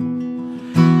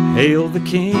 Hail the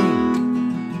King,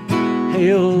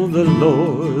 hail the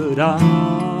Lord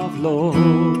of Lords.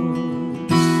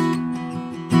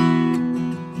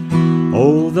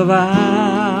 Oh, the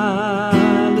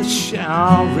violet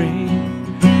shall ring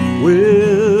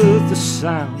with the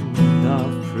sound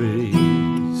of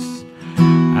praise,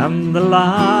 and the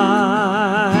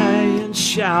lion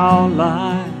shall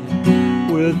lie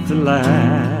with the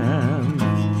Lamb.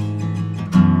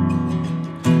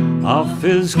 Of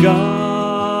his government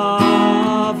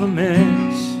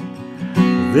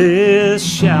there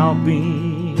shall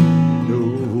be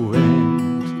no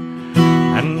end,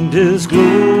 and his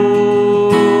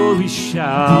glory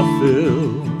shall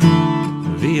fill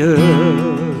the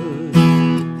earth.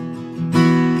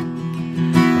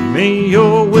 May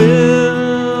your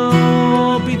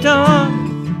will be done.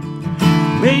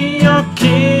 May your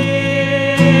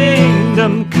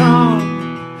kingdom come.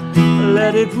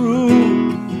 Let it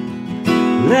rule,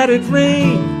 let it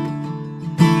reign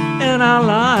in our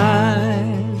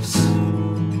lives.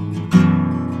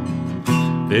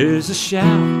 There's a shout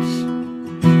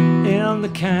in the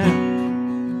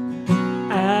camp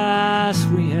as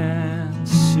we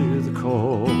answer the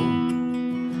call.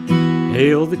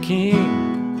 Hail the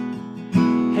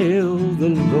King, hail the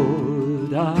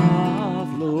Lord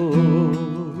of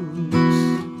Lords.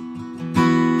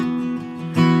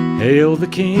 Hail the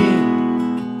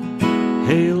King,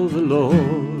 hail the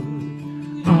Lord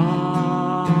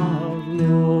of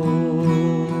Lords.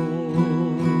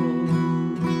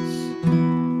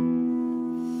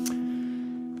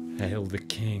 Hail the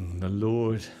King, the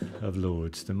Lord of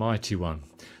Lords, the mighty one,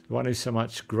 the one who's so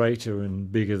much greater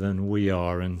and bigger than we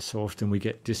are, and so often we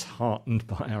get disheartened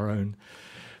by our own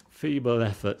feeble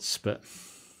efforts, but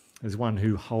there's one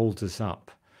who holds us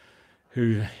up,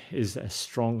 who is a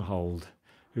stronghold,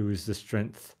 who is the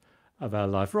strength of our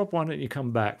life. Rob, why don't you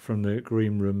come back from the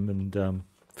green room and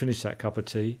finish that cup of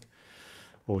tea,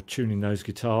 or tuning those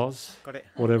guitars, Got it.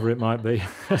 whatever it might be.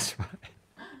 That's right.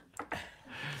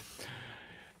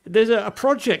 There's a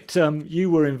project you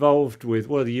were involved with,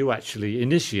 well, you actually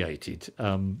initiated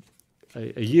a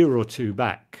year or two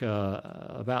back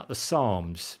about the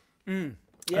Psalms. Yes.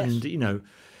 And, you know,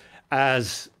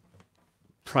 as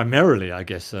primarily, I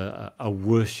guess, a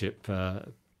worship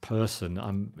person,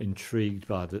 I'm intrigued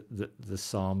by the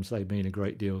Psalms. They mean a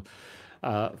great deal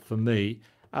for me.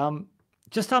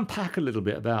 Just unpack a little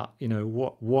bit about, you know,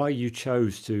 why you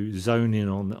chose to zone in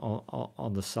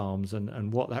on the Psalms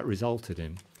and what that resulted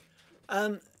in.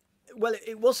 Well,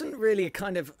 it wasn't really a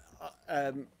kind of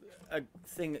a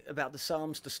thing about the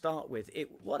Psalms to start with.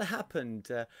 What happened,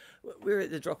 we were at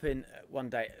the drop-in one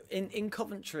day in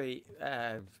Coventry,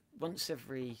 once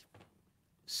every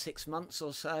 6 months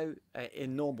or so,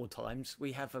 in normal times,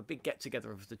 we have a big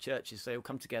get-together of the churches. They all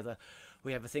come together.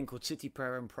 We have a thing called City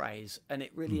Prayer and Praise, and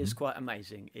it really is quite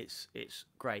amazing. It's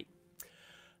great.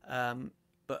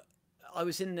 But I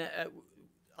was in there.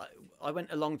 I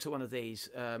went along to one of these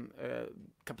a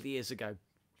couple of years ago,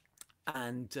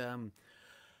 and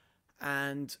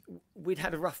we'd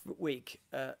had a rough week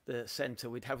at the centre.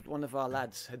 We'd had one of our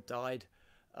lads had died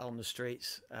on the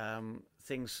streets.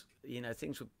 Things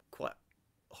were quite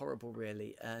horrible,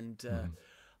 really. And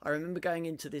I remember going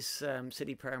into this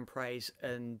City Prayer and Praise,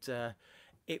 and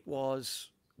it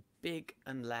was big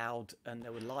and loud, and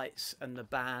there were lights and the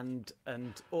band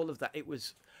and all of that. It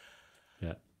was.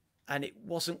 Yeah. And it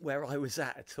wasn't where I was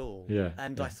at all. Yeah,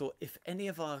 and I thought, if any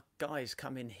of our guys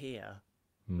come in here,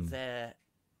 they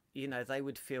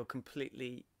would feel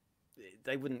completely,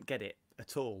 they wouldn't get it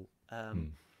at all.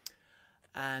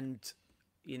 And,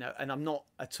 you know, and I'm not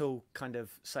at all kind of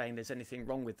saying there's anything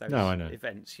wrong with those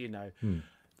events, you know.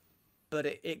 But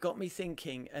it got me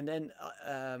thinking. And then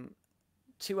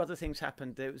two other things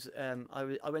happened. There was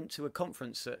I went to a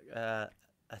conference at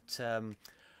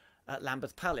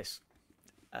Lambeth Palace.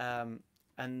 And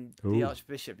the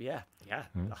Archbishop,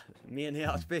 me and the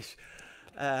Archbishop,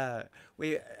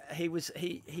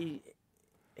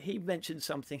 he mentioned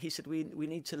something. He said we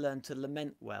need to learn to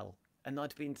lament well, and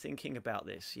I'd been thinking about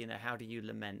this. You know, how do you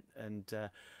lament? And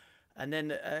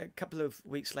then a couple of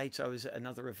weeks later, I was at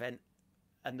another event,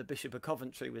 and the Bishop of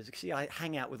Coventry was. See, I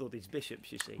hang out with all these bishops,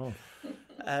 you see,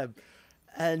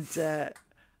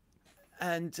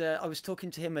 And I was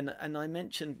talking to him, and I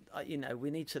mentioned, you know,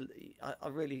 we need to. I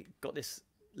really got this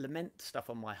lament stuff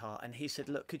on my heart, and he said,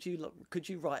 "Look, could you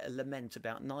write a lament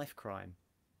about knife crime?"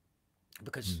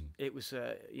 Because it was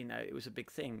it was a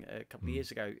big thing a couple of years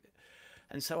ago,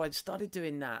 and so I started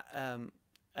doing that. And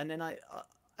then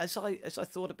as I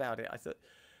thought about it, I thought,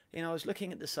 you know, I was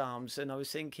looking at the Psalms, and I was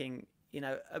thinking, you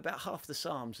know, about half the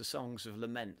Psalms are songs of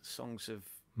lament, songs of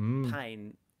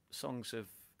pain, songs of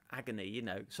agony, you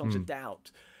know, songs of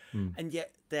doubt, and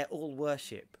yet they're all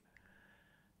worship.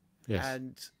 Yes.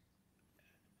 And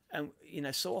you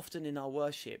know, so often in our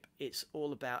worship, it's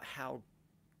all about how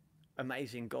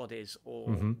amazing God is, or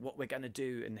what we're going to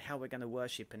do, and how we're going to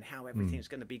worship, and how everything's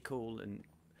going to be cool. And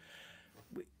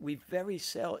we very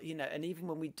seldom, you know, and even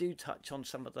when we do touch on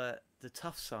some of the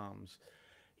tough Psalms,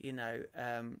 you know,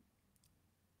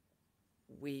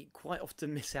 we quite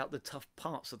often miss out the tough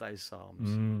parts of those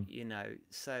Psalms, you know.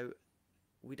 So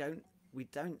we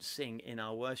don't sing in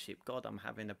our worship, God, I'm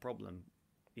having a problem,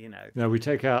 you know. No, we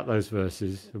take out those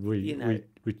verses. We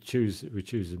choose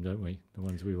them, don't we? The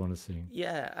ones we want to sing.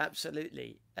 Yeah,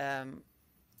 absolutely. And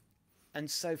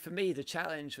so for me, the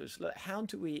challenge was, look, how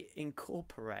do we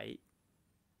incorporate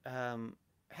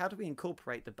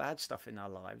the bad stuff in our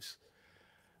lives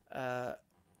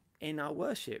in our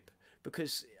worship?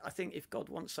 Because I think if God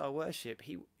wants our worship,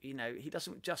 he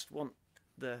doesn't just want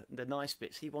the nice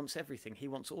bits. He wants everything. He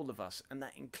wants all of us, and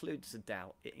that includes the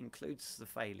doubt. It includes the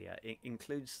failure. It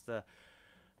includes the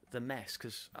mess.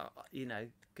 Because you know,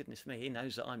 goodness me, he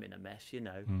knows that I'm in a mess. You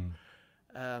know,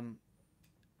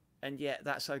 and yet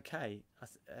that's okay.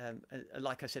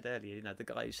 Like I said earlier, you know, the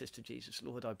guy who says to Jesus,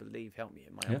 "Lord, I believe. Help me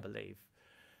in my unbelief,"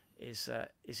 is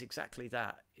exactly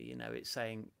that. You know, it's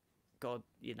saying, God,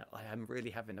 you know, I am really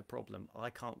having a problem.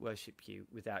 I can't worship you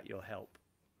without your help.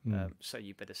 So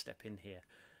you better step in here.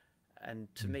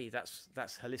 And to me, that's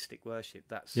holistic worship.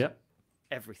 That's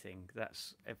everything.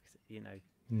 That's everything, you know.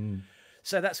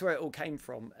 So that's where it all came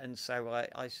from. And so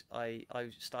I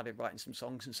started writing some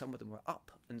songs, and some of them were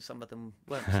up, and some of them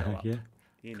weren't so up.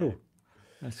 You cool. know.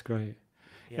 That's great.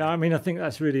 Yeah, I mean, I think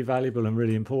that's really valuable and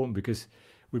really important, because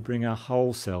we bring our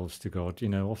whole selves to God. You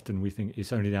know, often we think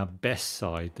it's only our best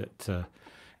side that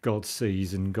God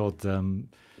sees and God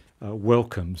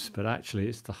welcomes, but actually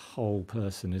it's the whole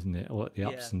person, isn't it? All the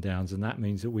ups and downs, and that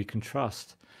means that we can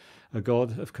trust a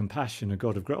God of compassion, a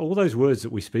God of grace, all those words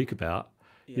that we speak about.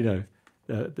 You know,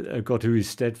 a God who is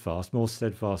steadfast, more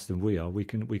steadfast than we are. We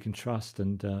can trust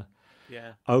and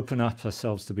open up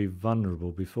ourselves to be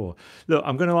vulnerable before. Look,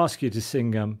 I'm going to ask you to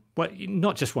sing, well,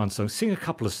 not just one song, sing a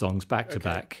couple of songs back to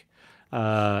back,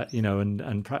 you know,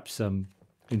 and perhaps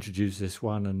introduce this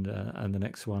one and the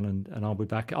next one, and I'll be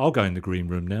back. I'll go in the green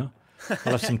room now.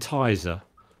 I'll have some Tizer.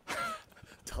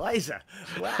 Tizer?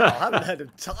 Wow, I haven't heard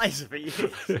of Tizer for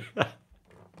years.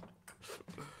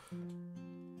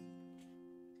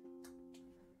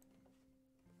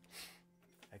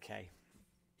 Okay.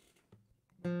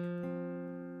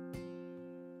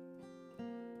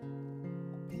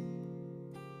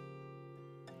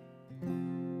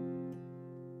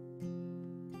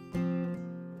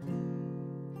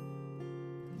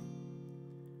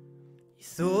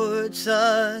 Thoughts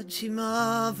are too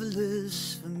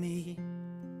marvelous for me.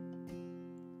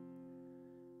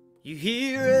 You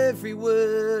hear every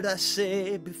word I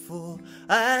say before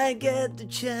I get the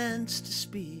chance to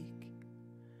speak.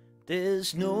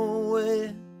 There's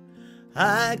nowhere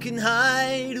I can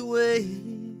hide away.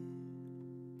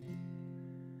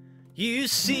 You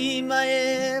see my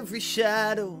every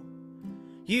shadow.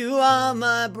 You are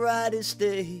my brightest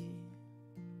day.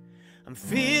 I'm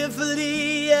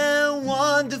fearfully and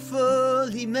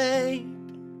wonderfully made.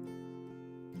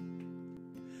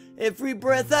 Every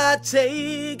breath I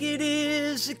take, it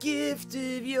is a gift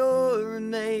of your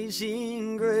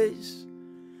amazing grace.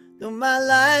 Though my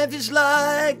life is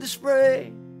like the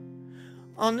spray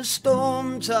on a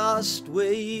storm-tossed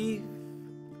wave,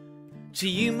 to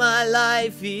you my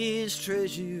life is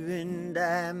treasure, and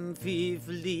I'm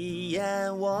fearfully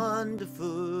and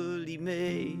wonderfully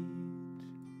made.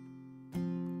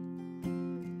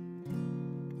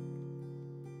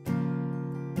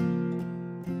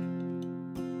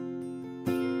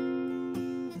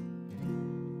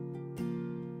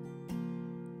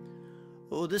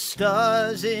 Oh, the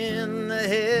stars in the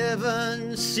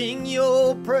heavens sing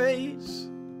your praise.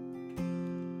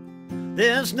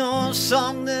 There's no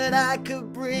song that I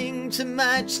could bring to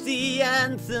match the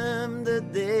anthem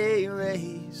that they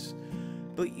raise.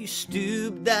 But you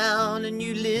stoop down and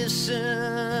you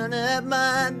listen at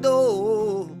my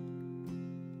door.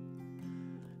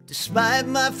 Despite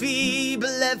my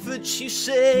feeble efforts, you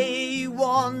say you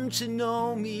want to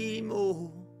know me more.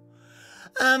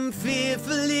 I'm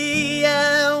fearfully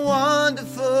and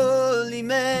wonderfully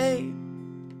made.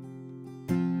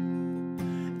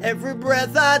 Every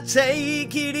breath I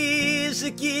take, it is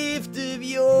a gift of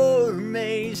your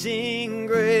amazing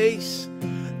grace.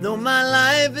 Though my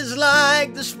life is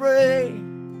like the spray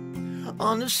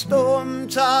on a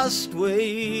storm-tossed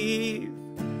wave,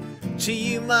 to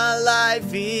you my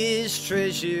life is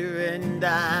treasure, and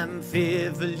I'm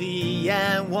fearfully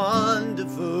and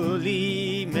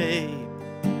wonderfully made.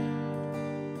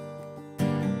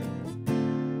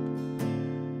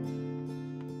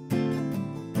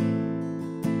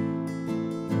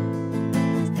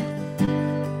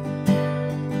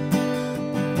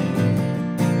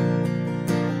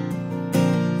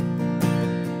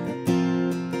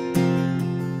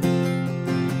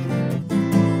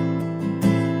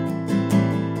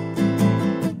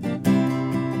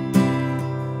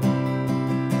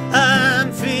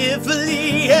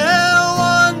 Fearfully and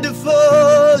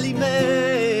wonderfully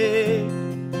made.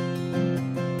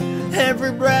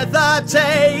 Every breath I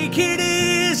take, it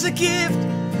is a gift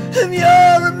of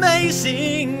your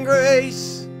amazing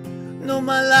grace. No,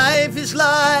 my life is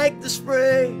like the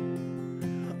spray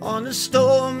on a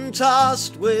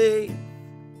storm-tossed wave.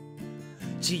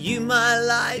 To you my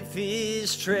life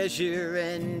is treasure,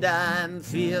 and I'm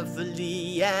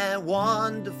fearfully and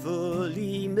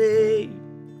wonderfully made.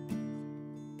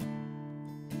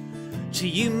 To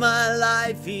you my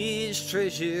life is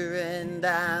treasure, and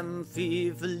I'm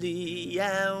fearfully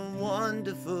and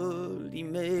wonderfully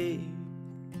made.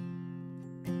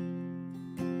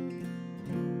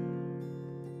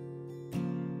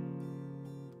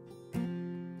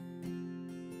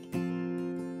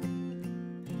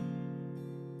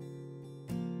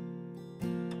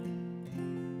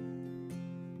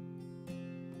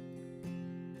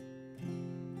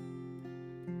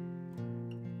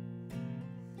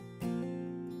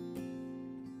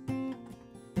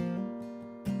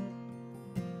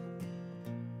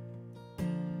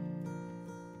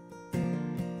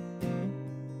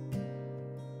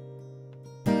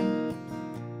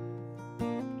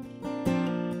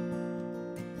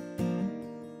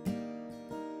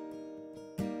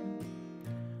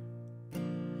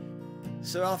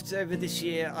 So over this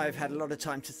year, I've had a lot of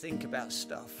time to think about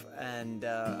stuff, and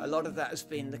a lot of that has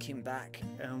been looking back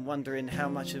and wondering how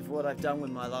much of what I've done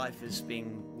with my life has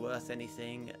been worth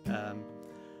anything.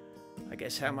 I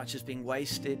guess how much has been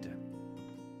wasted.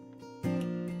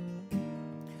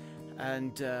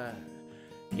 And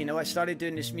you know, I started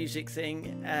doing this music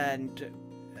thing and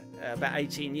about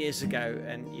 18 years ago,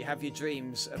 and you have your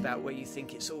dreams about where you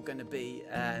think it's all going to be,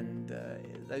 and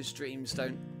those dreams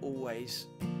don't always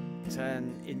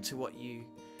turn into what you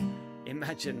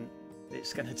imagine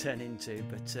it's going to turn into,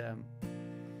 but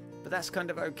that's kind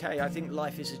of okay. I think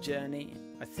life is a journey.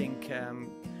 I think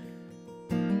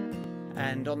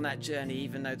and on that journey,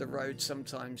 even though the road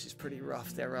sometimes is pretty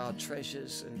rough, there are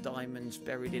treasures and diamonds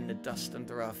buried in the dust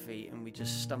under our feet, and we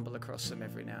just stumble across them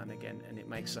every now and again, and it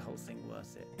makes the whole thing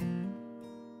worth it.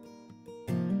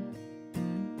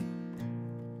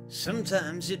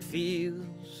 Sometimes it feels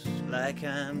like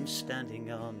I'm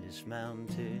standing on this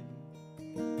mountain.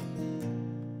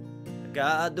 I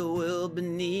got the world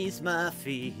beneath my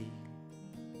feet.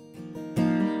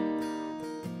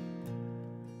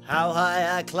 How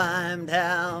high I climbed,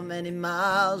 how many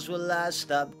miles will I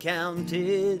stop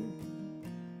counting?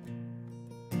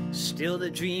 Still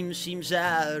the dream seems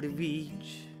out of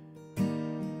reach.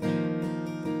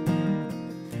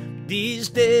 These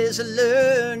days I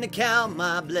learn to count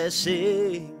my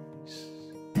blessings.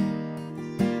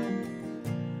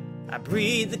 I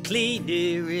breathe the clean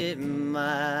air in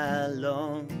my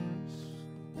lungs.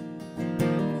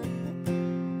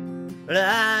 But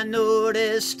I know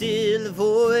there's still a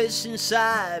voice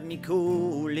inside me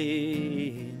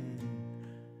calling.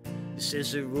 It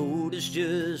says the road has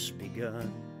just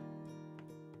begun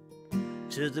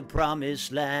to the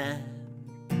promised land.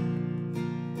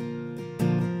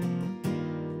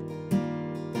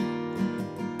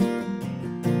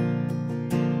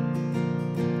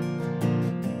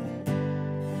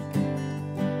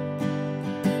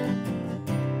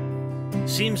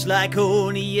 Seems like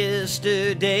only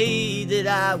yesterday that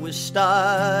I was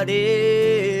starting.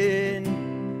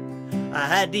 I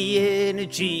had the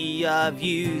energy of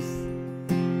youth.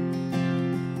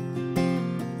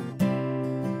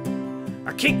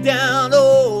 I kicked down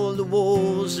all the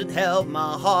walls that held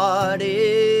my heart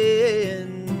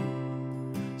in.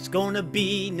 It's gonna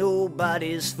be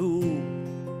nobody's fool.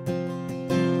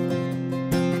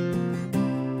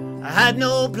 I had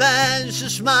no plans,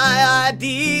 just my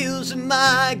ideals and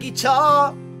my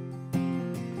guitar,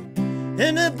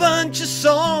 and a bunch of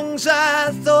songs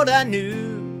I thought I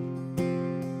knew.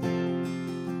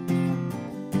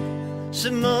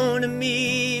 Simone and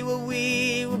me, where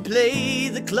we would play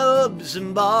the clubs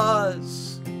and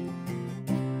bars,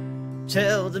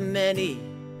 tell the many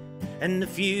and the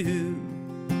few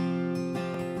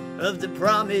of the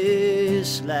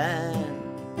promised land.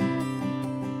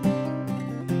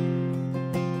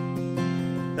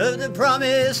 Of the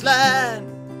promised land.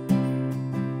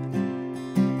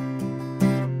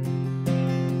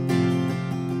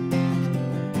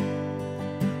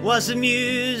 Was the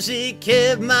music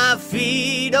kept my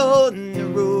feet on the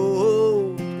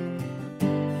road,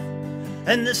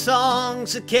 and the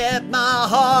songs that kept my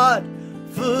heart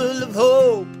full of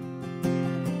hope.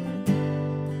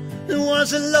 There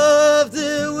was a love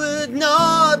that would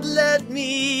not let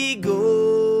me go.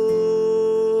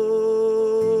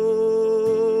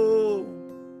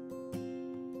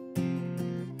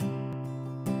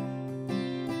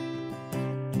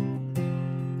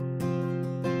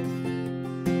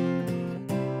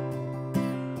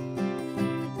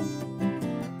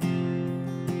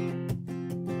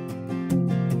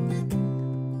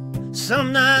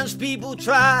 Sometimes people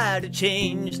try to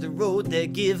change the road they're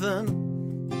given.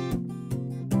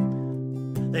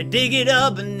 They dig it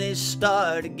up and they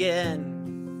start again.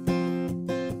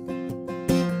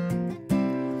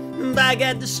 Back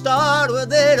at the start where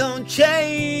they don't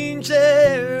change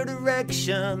their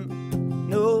direction.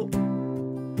 No,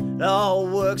 all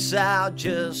works out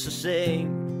just the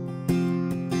same.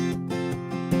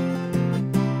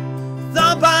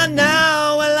 Thought by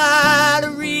now well I'd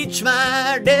reach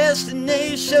my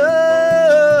destination,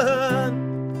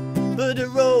 but the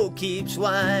road keeps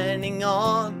winding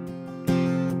on.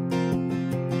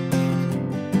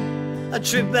 I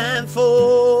trip and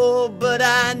fall, but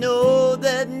I know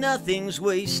that nothing's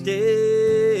wasted.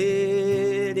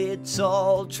 It's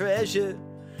all treasure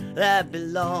that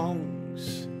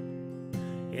belongs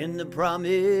in the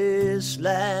promised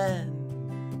land.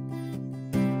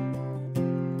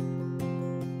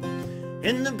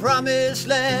 In the promised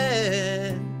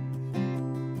land,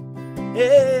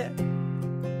 yeah.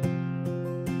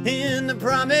 In the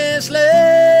promised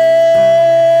land.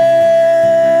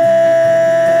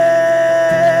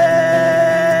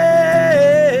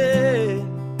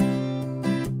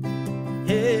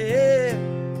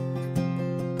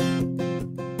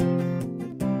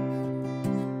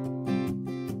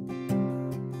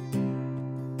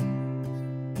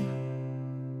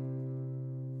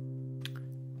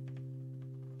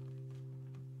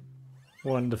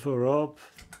 Wonderful, Rob.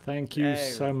 Thank you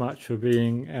so much for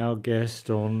being our guest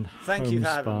on Thank you for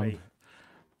having me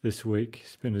this week.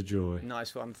 It's been a joy.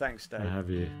 Nice one. Thanks, Dave. To have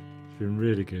you. It's been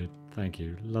really good. Thank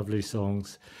you. Lovely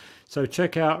songs. So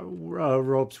check out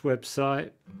Rob's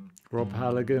website, Rob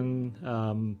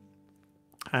Halligan,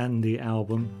 and the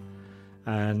album,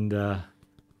 and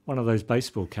one of those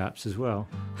baseball caps as well.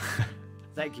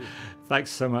 Thank you.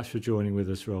 Thanks so much for joining with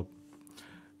us, Rob.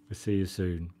 We'll see you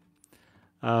soon.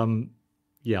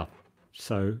 Yeah,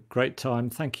 so great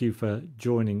time. Thank you for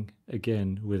joining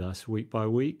again with us week by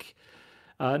week.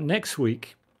 Next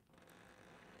week,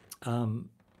 we're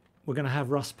going to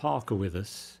have Russ Parker with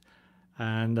us,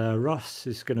 and Russ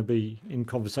is going to be in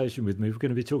conversation with me. We're going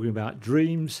to be talking about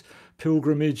dreams,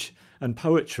 pilgrimage, and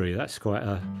poetry. That's quite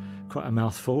a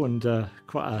mouthful, and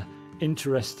quite a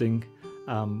interesting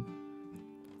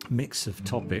mix of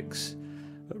topics.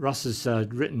 But Russ has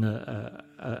written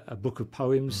a book of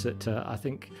poems that I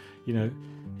think, he's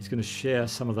going to share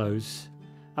some of those.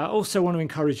 I also want to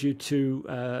encourage you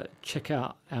to check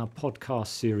out our podcast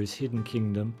series, Hidden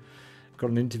Kingdom. Got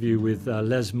an interview with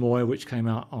Les Moyer, which came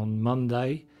out on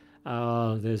Monday.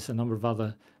 There's a number of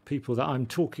other people that I'm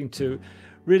talking to,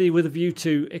 really with a view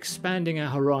to expanding our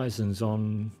horizons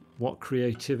on what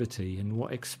creativity and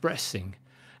what expressing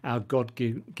our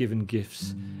God-given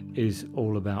gifts is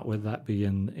all about, whether that be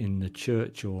in the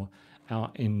church or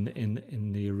out in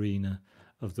the arena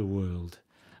of the world.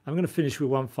 I'm going to finish with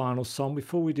one final song.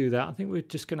 Before we do that, I think we're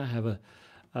just going to have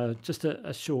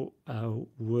a short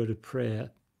word of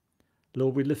prayer.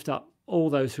 Lord, we lift up all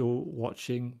those who are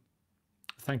watching.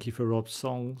 Thank you for Rob's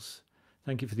songs.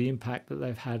 Thank you for the impact that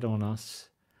they've had on us.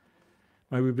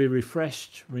 May we be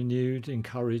refreshed, renewed,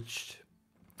 encouraged.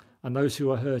 And those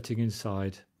who are hurting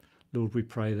inside, Lord, we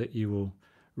pray that you will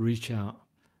reach out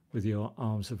with your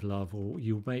arms of love, or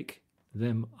you'll make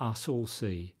us all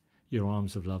see your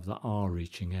arms of love that are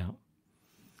reaching out.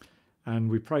 And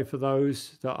we pray for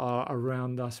those that are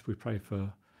around us. We pray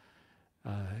for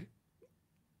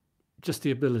just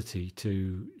the ability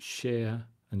to share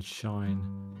and shine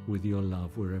with your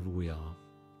love wherever we are.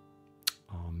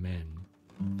 Amen.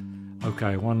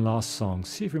 Okay, one last song.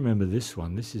 See if you remember this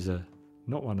one. This is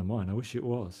not one of mine. I wish it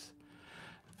was.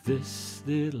 This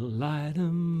little light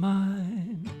of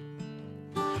mine,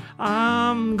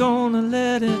 I'm gonna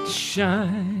let it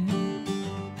shine.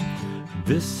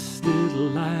 This little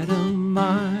light of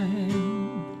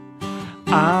mine,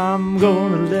 I'm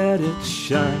gonna let it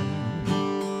shine.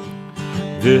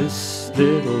 This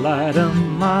little light of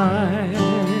mine,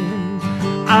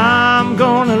 I'm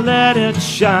gonna let it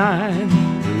shine.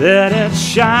 Let it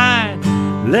shine,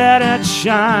 let it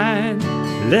shine,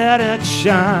 let it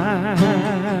shine.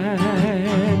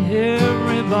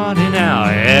 Everybody now,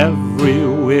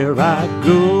 everywhere I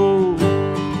go,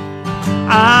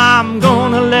 I'm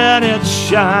gonna let it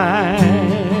shine.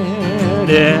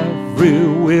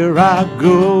 Everywhere I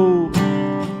go,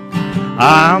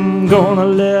 I'm gonna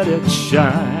let it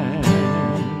shine.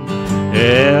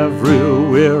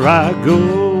 Everywhere I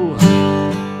go,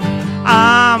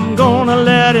 I'm gonna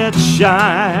let it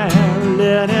shine.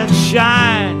 Let it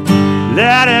shine,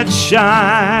 let it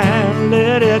shine,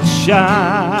 let it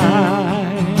shine.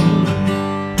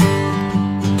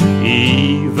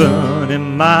 Even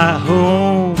in my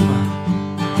home,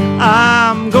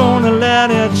 I'm gonna let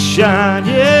it shine.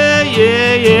 Yeah,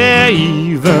 yeah, yeah.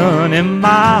 Even in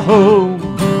my home,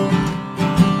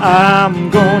 I'm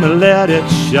gonna let it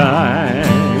shine.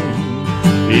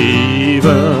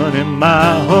 Even in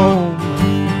my home,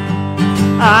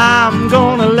 I'm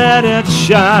gonna let it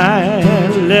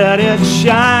shine. Let it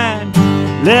shine,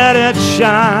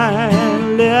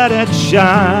 shine, let it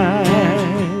shine.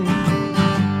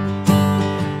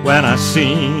 When I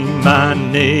see my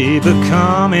neighbor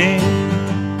coming,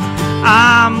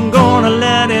 I'm gonna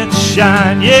let it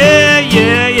shine. Yeah,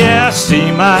 yeah, yeah,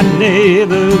 see my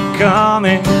neighbor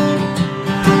coming,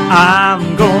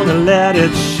 I'm gonna let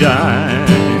it shine.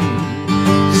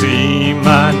 See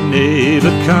my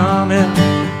neighbor coming,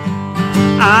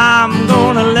 I'm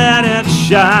gonna let it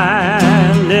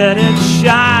shine, let it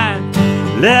shine,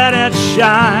 let it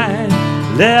shine,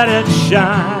 let it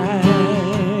shine.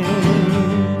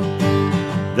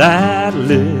 That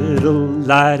little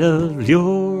light of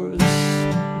yours,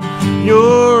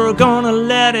 you're gonna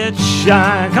let it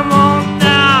shine. Come on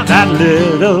now, that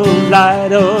little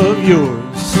light of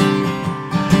yours,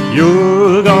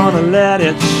 you're gonna let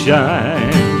it shine.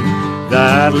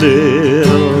 That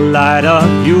little light of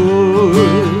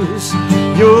yours,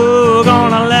 you're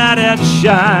gonna let it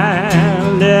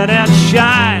shine, let it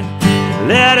shine,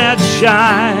 let it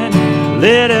shine,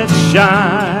 let it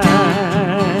shine.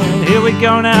 Here we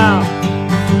go now.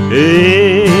 Amen.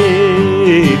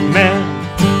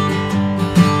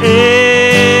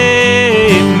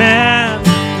 Amen.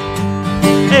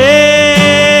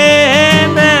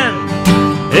 Amen.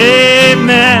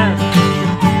 Amen.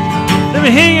 Let me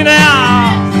hear you now.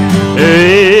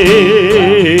 Amen.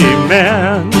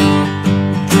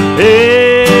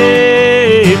 Amen.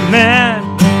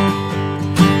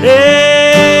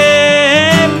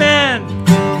 Amen.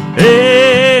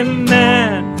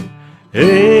 Amen.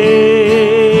 Amen.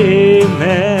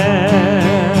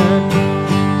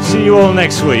 See you all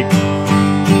next week.